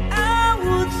 I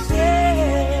would sacrifice.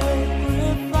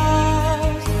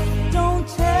 Don't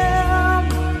tell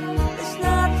me it's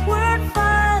not worth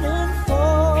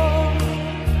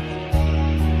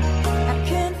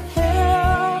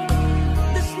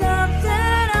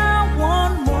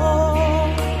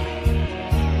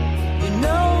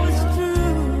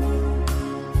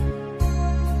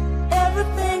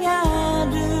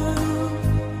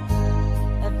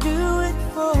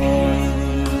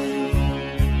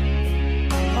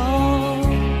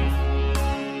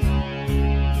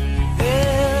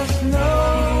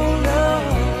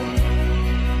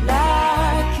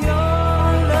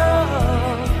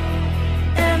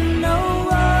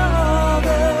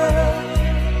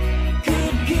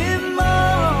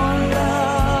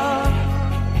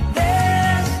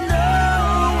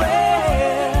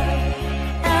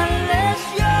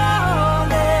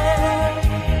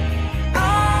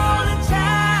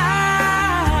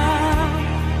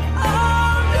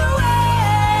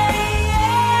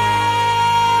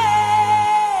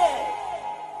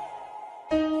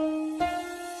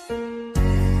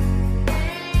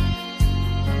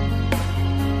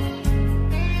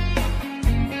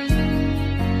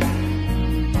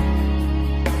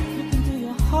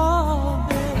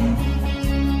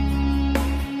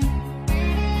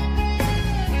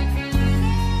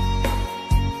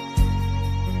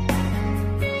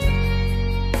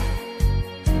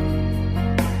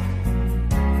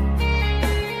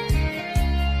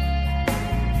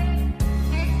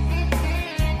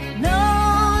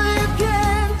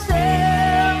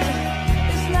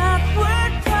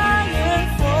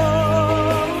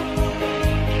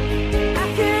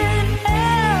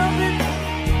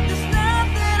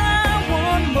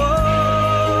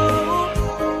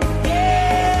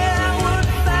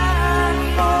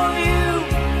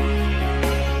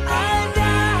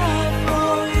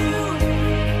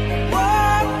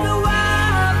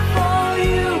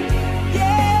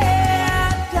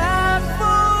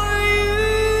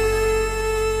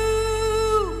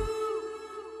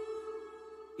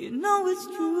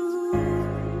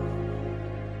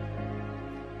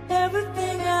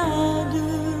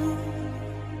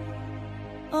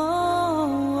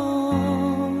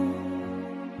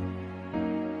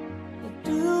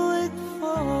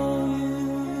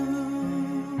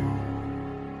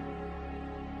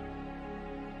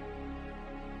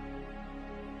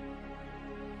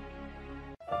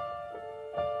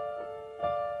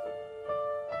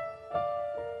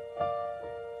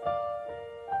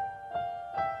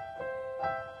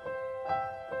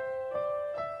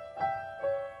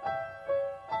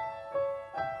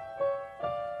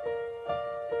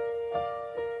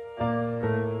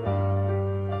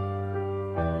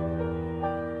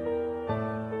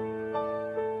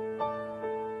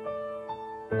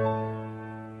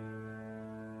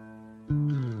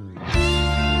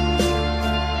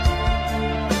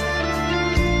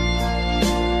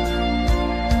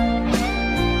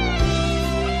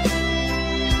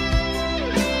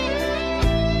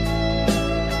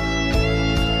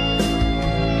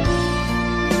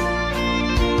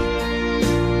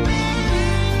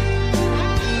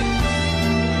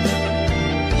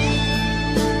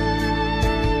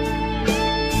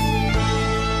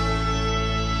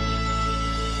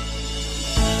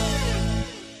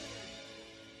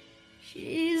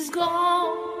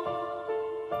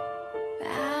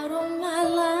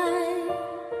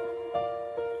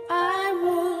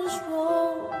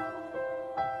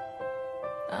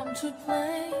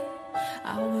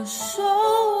so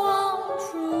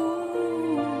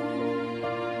untrue.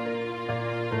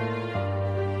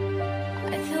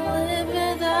 I can live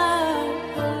without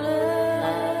her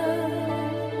love.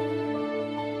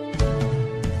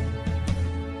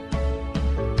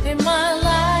 In my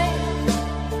life,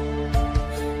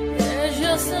 there's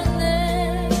just an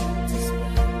empty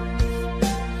space.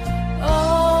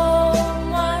 All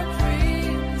my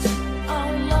dreams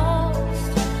are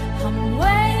lost. I'm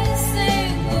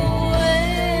wasting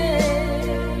away.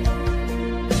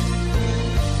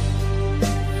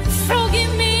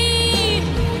 Forgive me,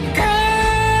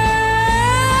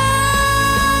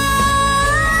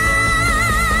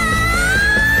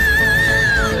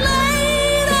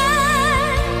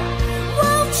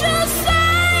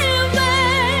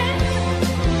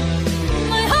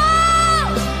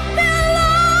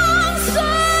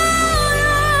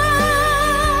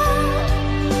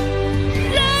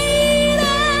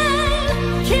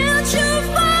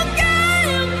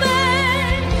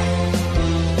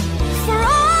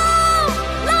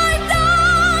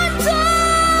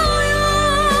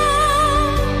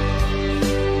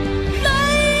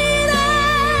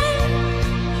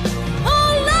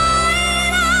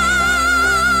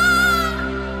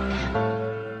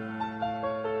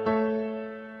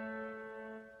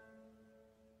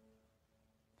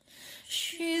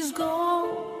 she's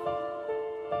gone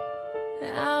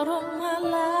out of my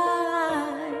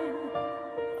life.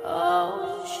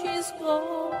 Oh, she's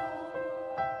gone.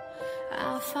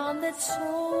 I found it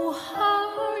so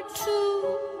hard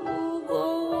to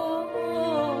go on.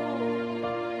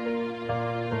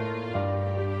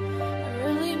 I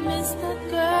really miss that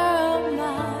girl,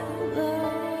 my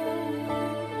love.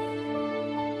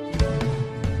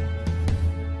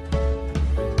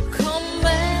 Come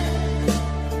back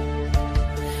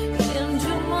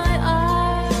into my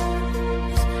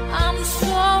eyes. I'm so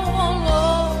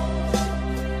alone.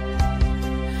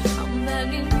 I'm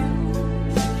begging you.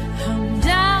 I'm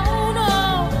down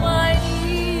on my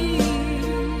knees.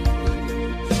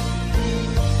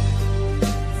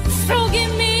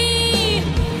 Forgive me,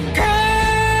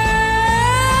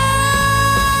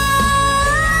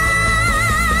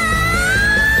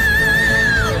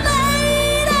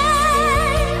 lady.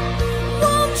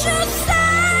 Won't you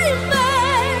save me?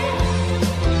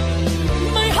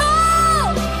 My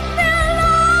heart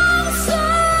belongs to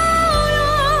you.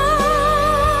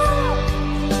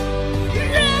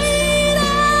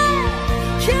 Lady,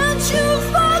 can't you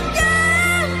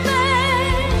forgive me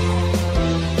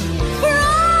for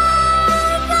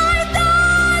all I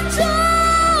done to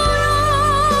you?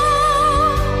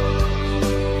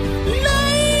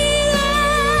 Lady,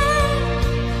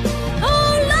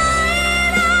 oh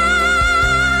lady,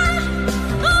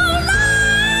 oh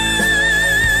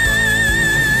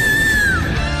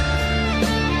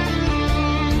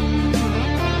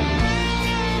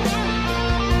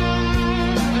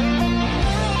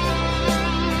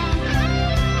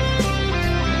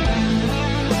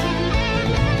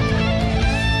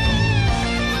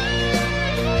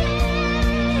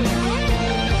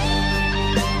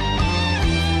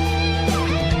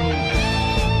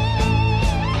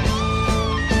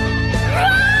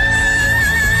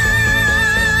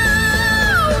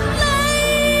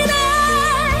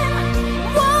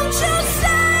won't you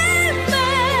save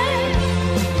me?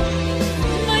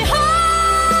 My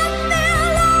heart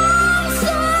belongs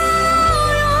to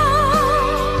you.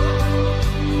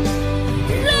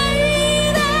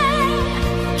 Lady,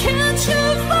 can't you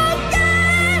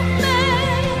forgive me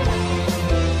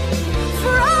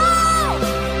for all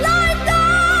I've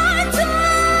done to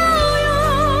you?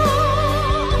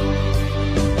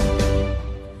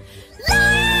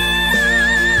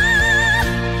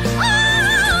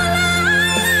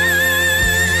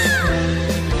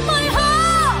 My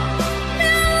heart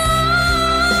belongs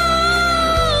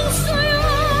to you.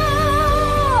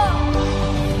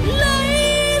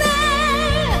 Lady,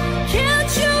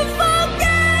 can't you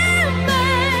forgive me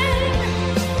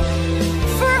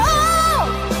for all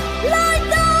I've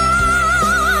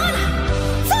done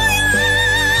to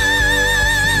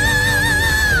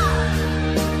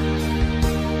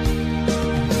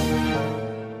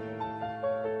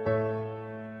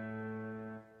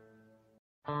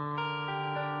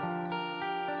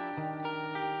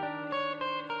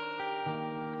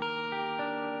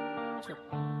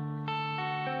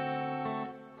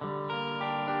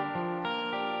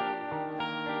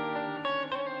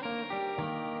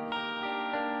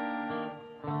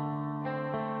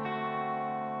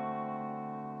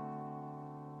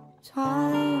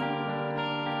Time,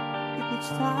 if it's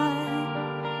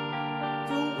time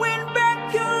to win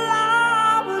back your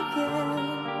love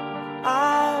again,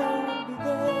 I will be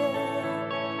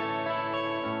there.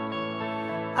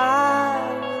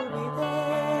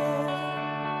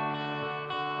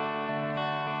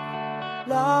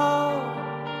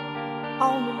 Love,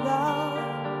 only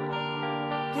love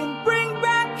can bring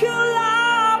back your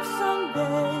love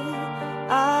someday.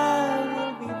 I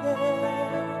will be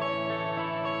there.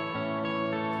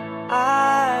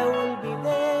 I will be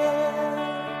there.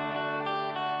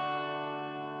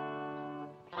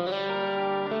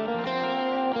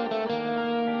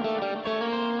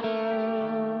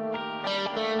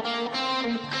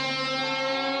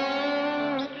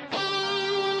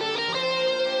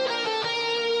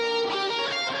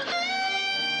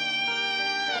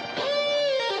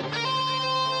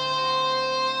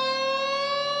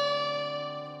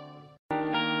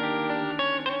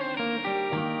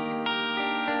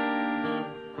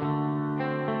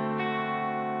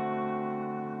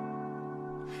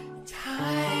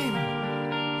 Time,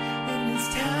 it is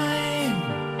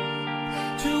time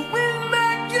to win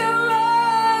back your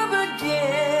love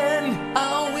again.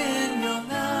 I'll win your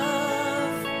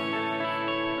love.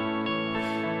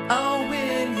 I'll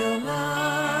win your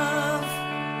love.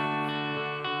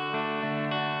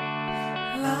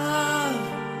 Love,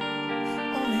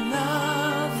 only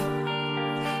love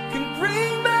can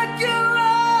bring back your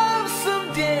love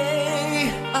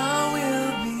someday. I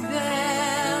will be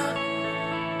there.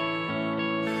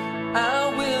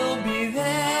 I will be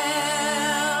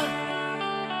there.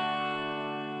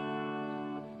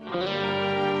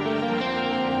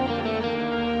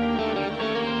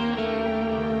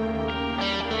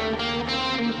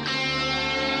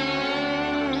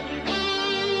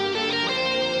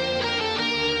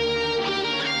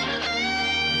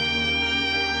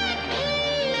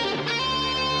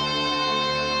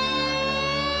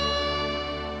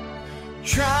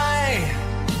 Try,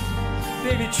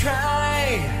 baby,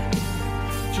 try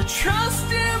to trust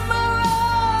in my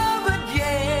love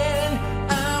again.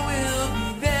 I will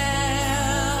be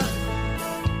there.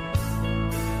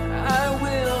 I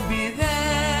will be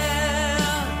there.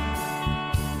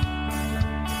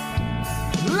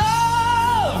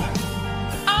 Love,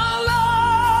 our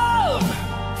love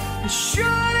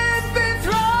shouldn't be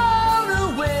thrown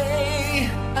away.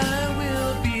 I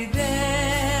will be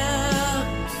there.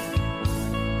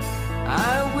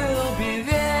 I will be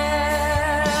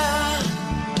there.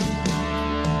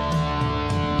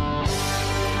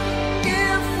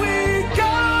 If we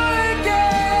go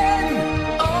again,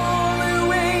 all the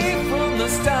way from the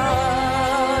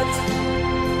start,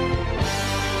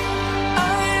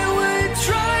 I would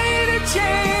try to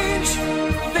change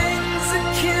things that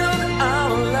killed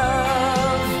our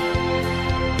love.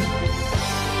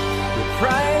 The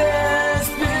pride has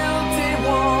built a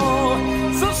wall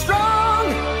so strong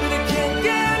that it can't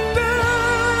get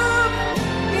through.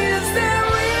 Is there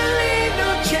really no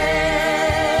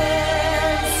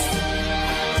chance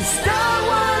to start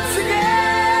once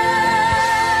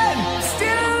again?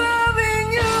 Still loving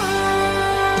you.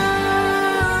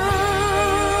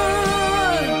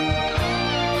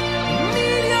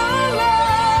 Need your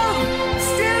love.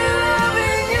 Still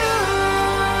loving you.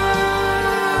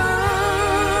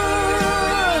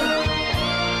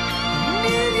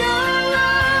 Need your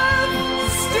love.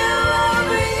 Still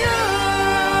loving you.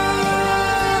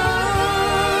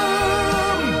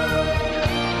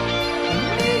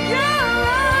 Need your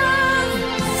love.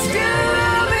 Still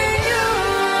loving you.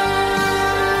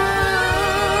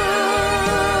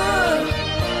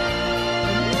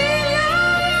 Need your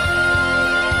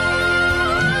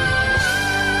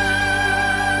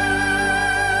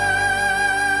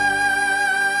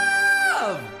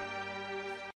love.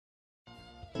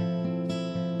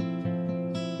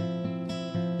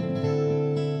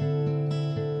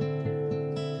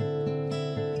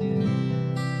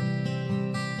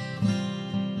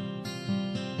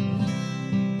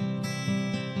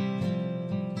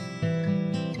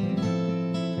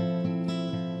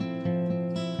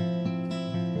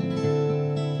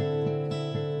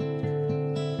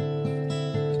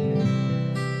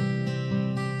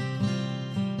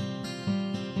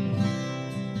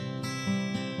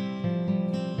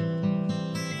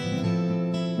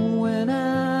 When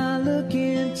I look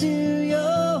into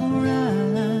your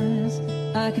eyes,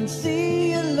 I can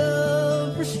see your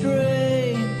love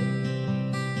restrained.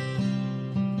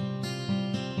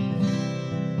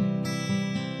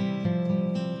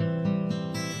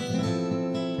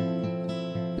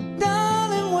 But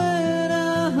darling, when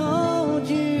I hold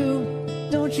you,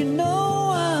 don't you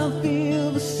know I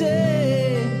feel the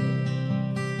same?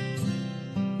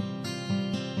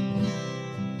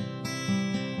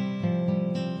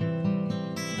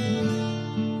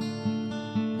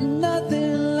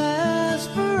 Nothing lasts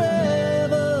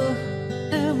forever.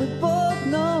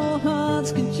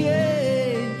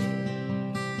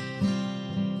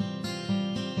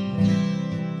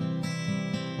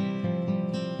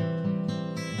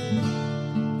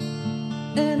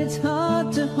 it's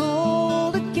hard to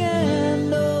hold a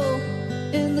candle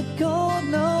in the cold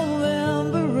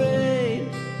November rain.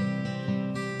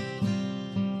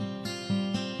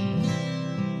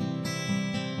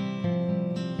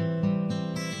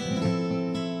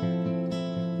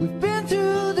 We've been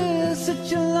through this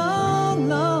such a long,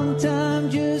 long time,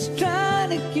 just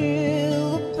trying to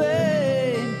kill the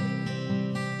pain.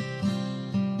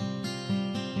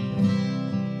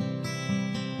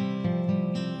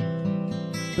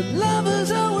 But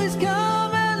lovers always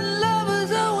come and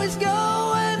lovers always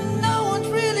go, and no one's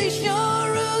really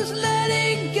sure who's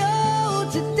letting go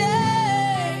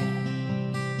today,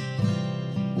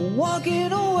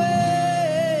 walking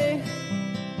away.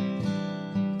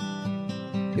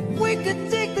 If we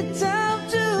could take the time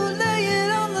to lay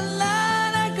it on the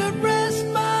line, I could rest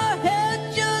my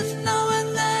head just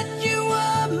knowing that you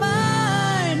were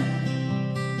mine,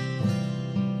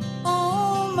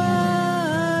 oh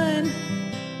mine.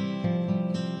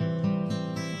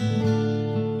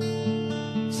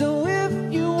 So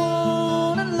if you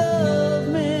wanna love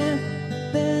me,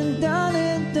 then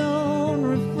darling, don't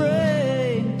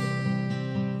refrain.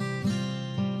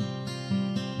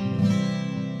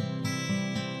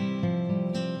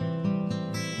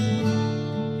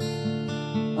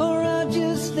 Or I'll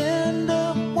just end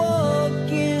up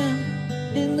walking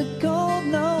in the cold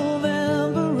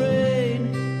November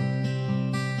rain.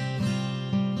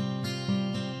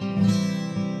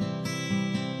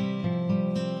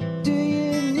 Do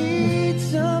you need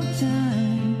some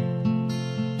time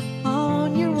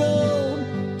on your own?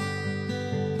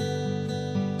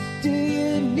 Do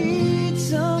you need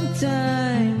some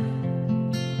time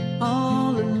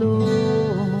all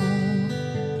alone?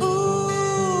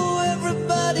 Ooh,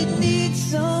 everybody needs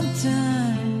some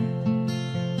time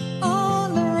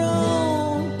on their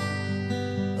own.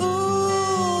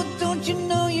 Ooh, don't you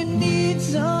know you need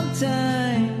some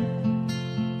time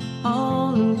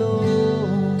all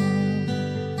alone?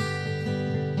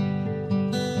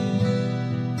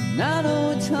 And I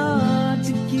know it's hard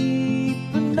to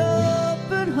keep an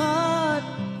open heart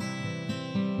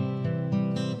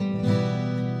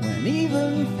when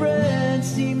even friends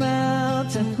seem out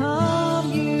to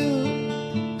harm you.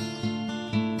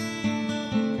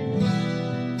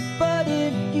 But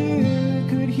if you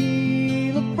could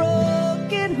heal a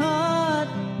broken heart,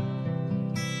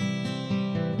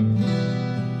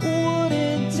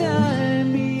 wouldn't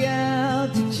time be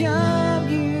out to charm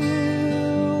you?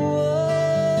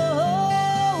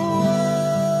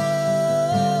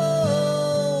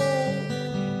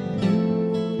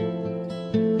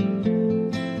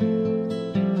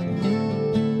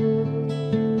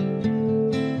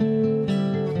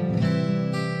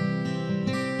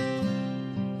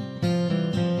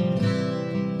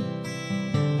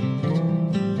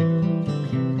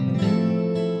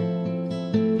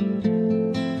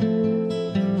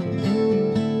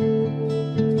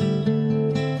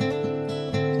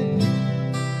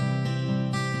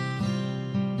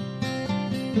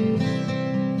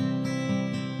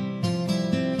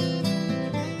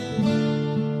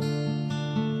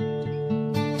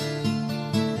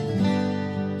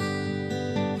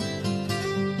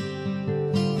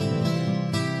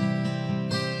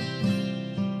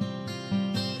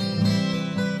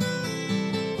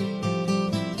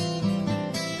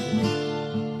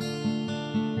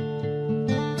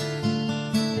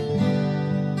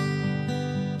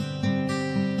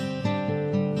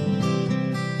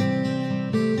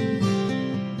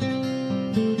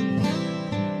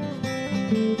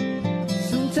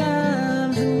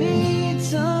 Sometimes I need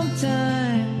some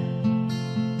time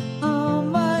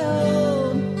on my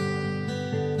own.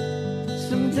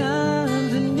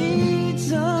 Sometimes I need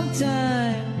some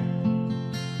time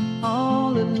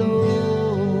all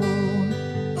alone.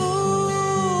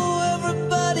 Ooh,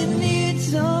 everybody needs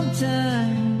some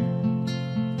time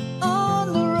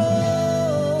on their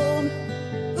own.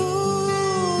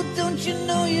 Ooh, don't you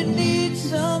know you need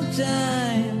some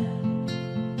time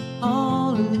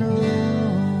all alone?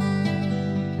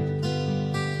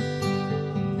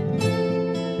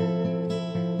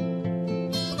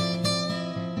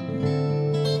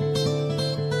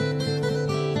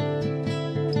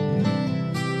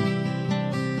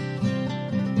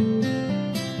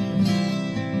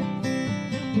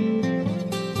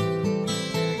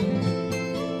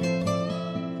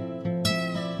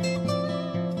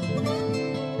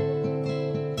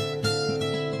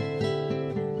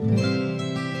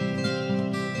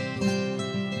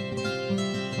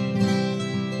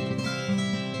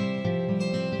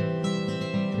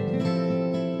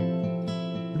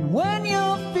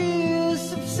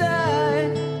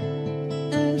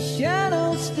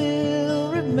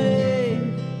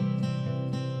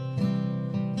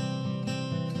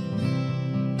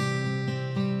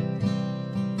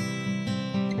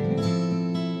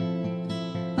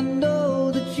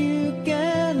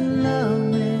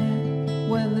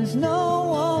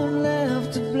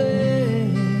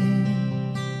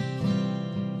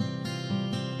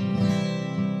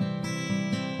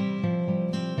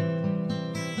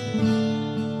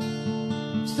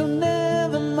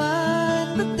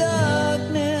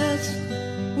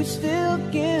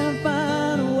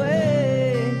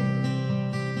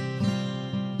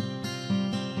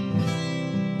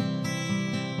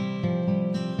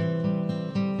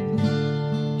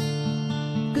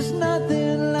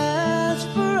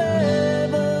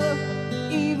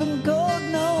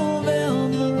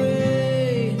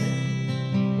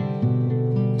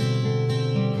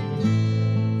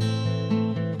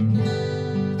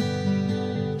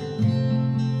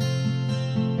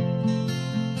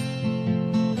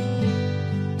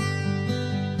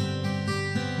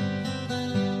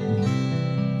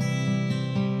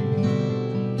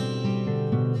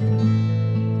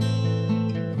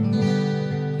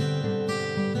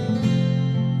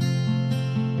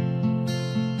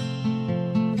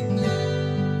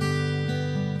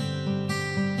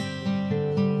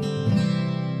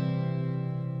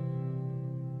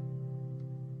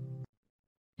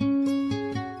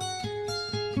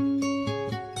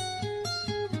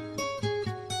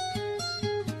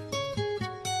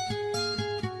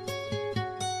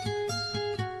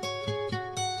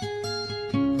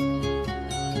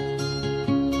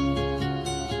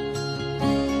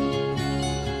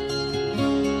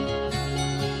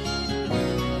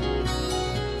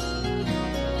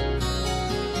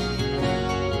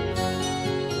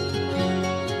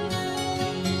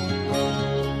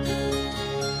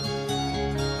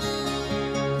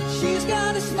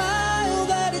 got a smile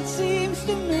that it seems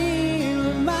to me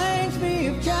reminds me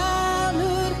of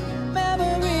childhood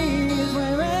memories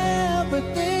where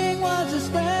everything was as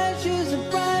fresh as a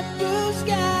bright blue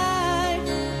sky.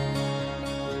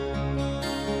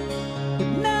 But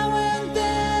now and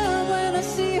then when I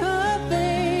see her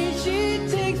face, she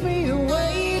takes me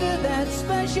away to that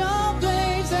special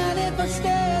place. And if I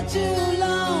stare too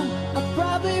long, I'll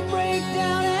probably break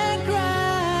down and cry.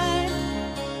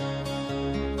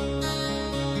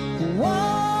 Whoa,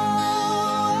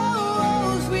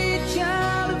 sweet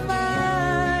child of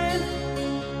mine.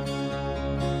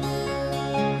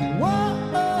 Whoa,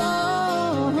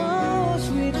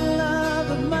 sweet love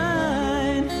of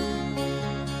mine.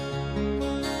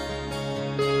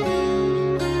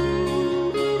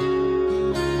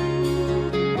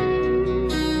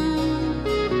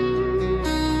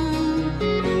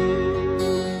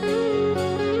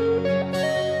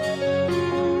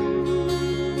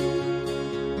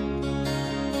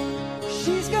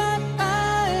 She's got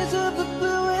eyes of the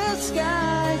bluest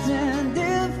skies, and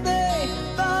if they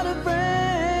thought of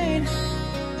rain,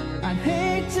 I'd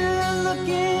hate to look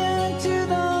into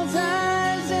those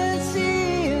eyes and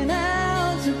see an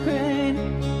ounce of pain.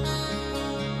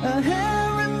 Her hair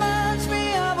reminds me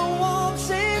of a warm,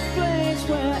 safe place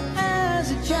where, as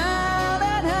a child,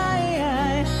 I'd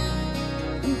hide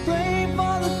and pray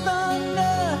for the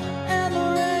thunder and the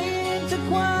rain to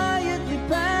quietly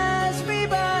pass me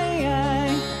by.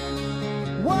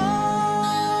 Whoa,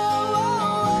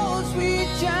 sweet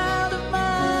child of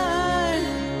mine.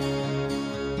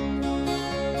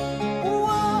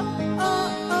 Whoa,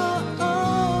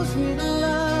 sweet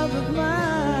love of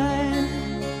mine.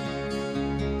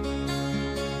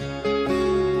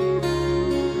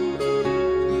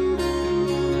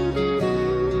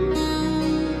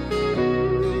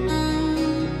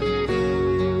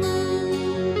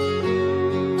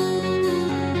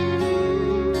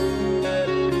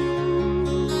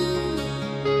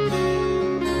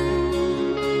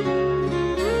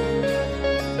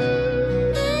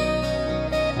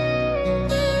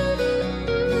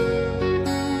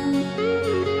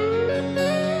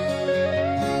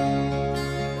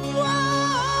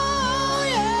 Whoa,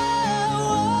 yeah,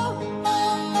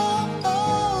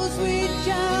 whoa, sweet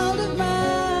child of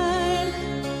mine.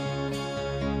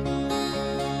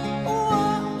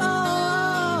 Whoa,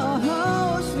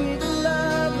 sweet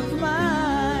love of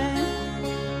mine.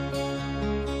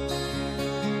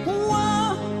 Whoa,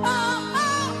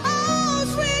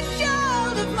 sweet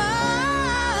child of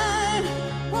mine.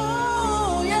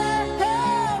 Oh, yeah,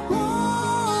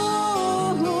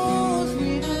 whoa,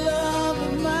 sweet love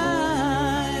of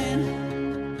mine.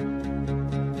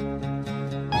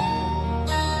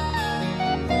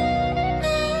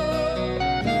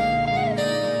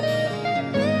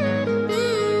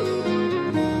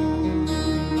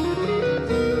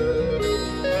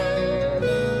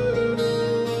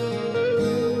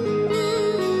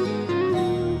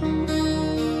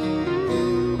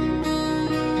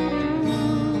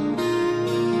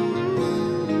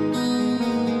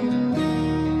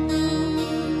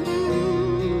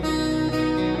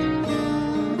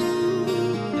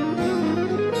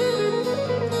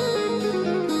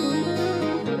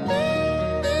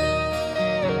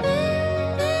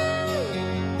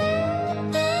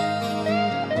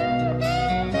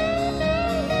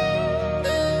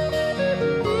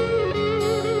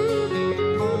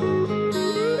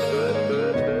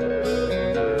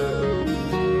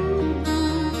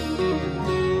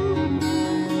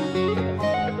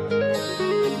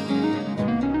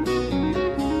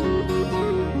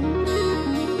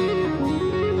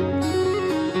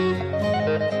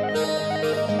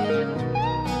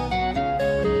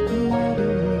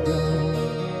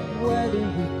 Where do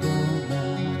we go?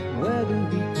 Where do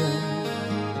we go now?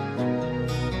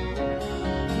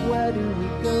 Where do we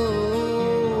go?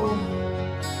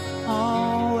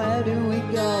 Oh, where do we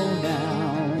go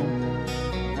now?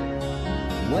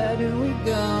 Where do we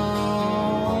go?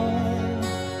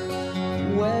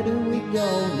 Where do we go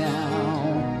now?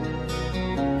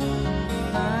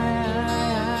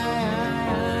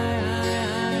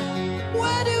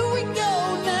 Where do we go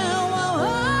now?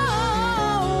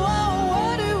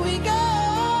 Where do we go?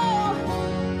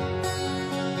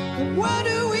 Where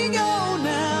do we go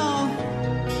now?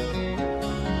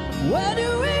 Where do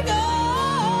we go?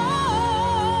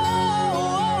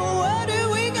 Where do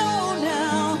we go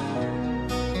now?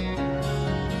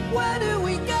 Where do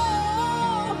we go?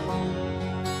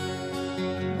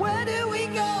 Where do we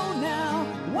go now?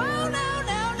 Wow, now.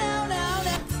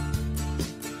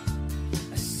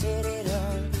 I set it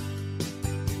up.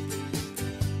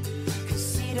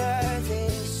 Consider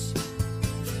this.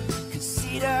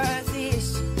 Consider this.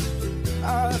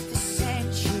 of the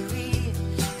century.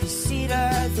 Consider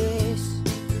this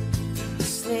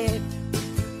slip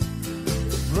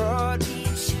brought me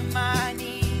to my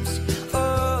knees.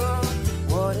 Oh,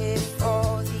 what if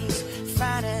all these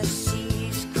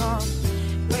fantasies come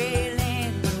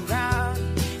wailing around?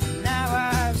 And now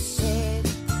I've said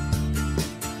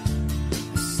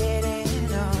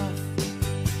enough.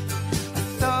 I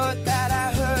thought that I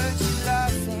heard you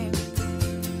laughing.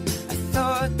 I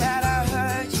thought that I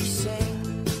heard you sing.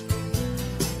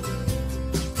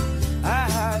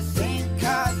 I think I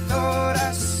thought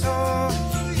I saw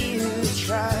you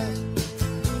try.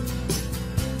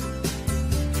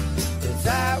 But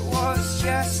that was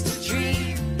just a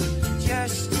dream,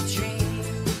 just a dream,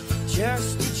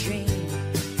 just a dream,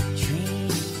 dream.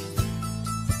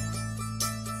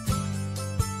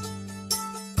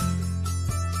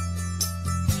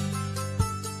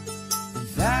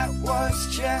 That was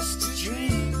just a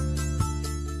dream.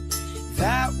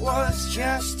 That was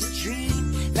just a dream.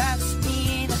 That's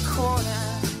me in the corner.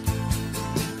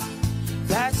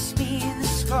 That's me in the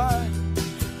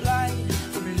spotlight.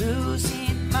 I'm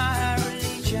losing my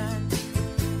religion,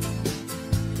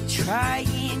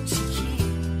 trying to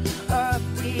keep up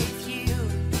with you,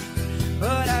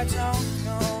 but I don't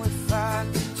know if I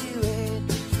can do it,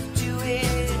 do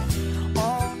it.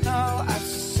 Oh no, I've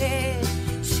said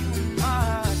too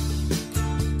much.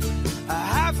 I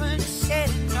haven't said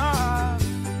enough.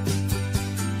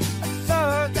 I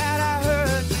thought that I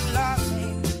heard you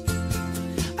laughing.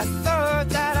 I thought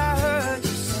that I heard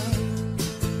you sing.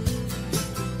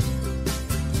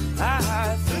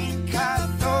 I think I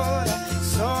thought I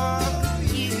saw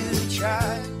you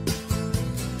try.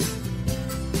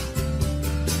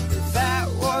 That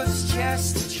was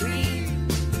just a dream.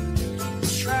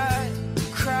 Try,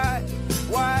 cry,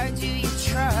 why do you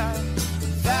try?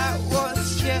 That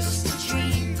was just a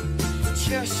dream,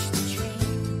 just a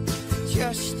dream,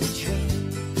 just a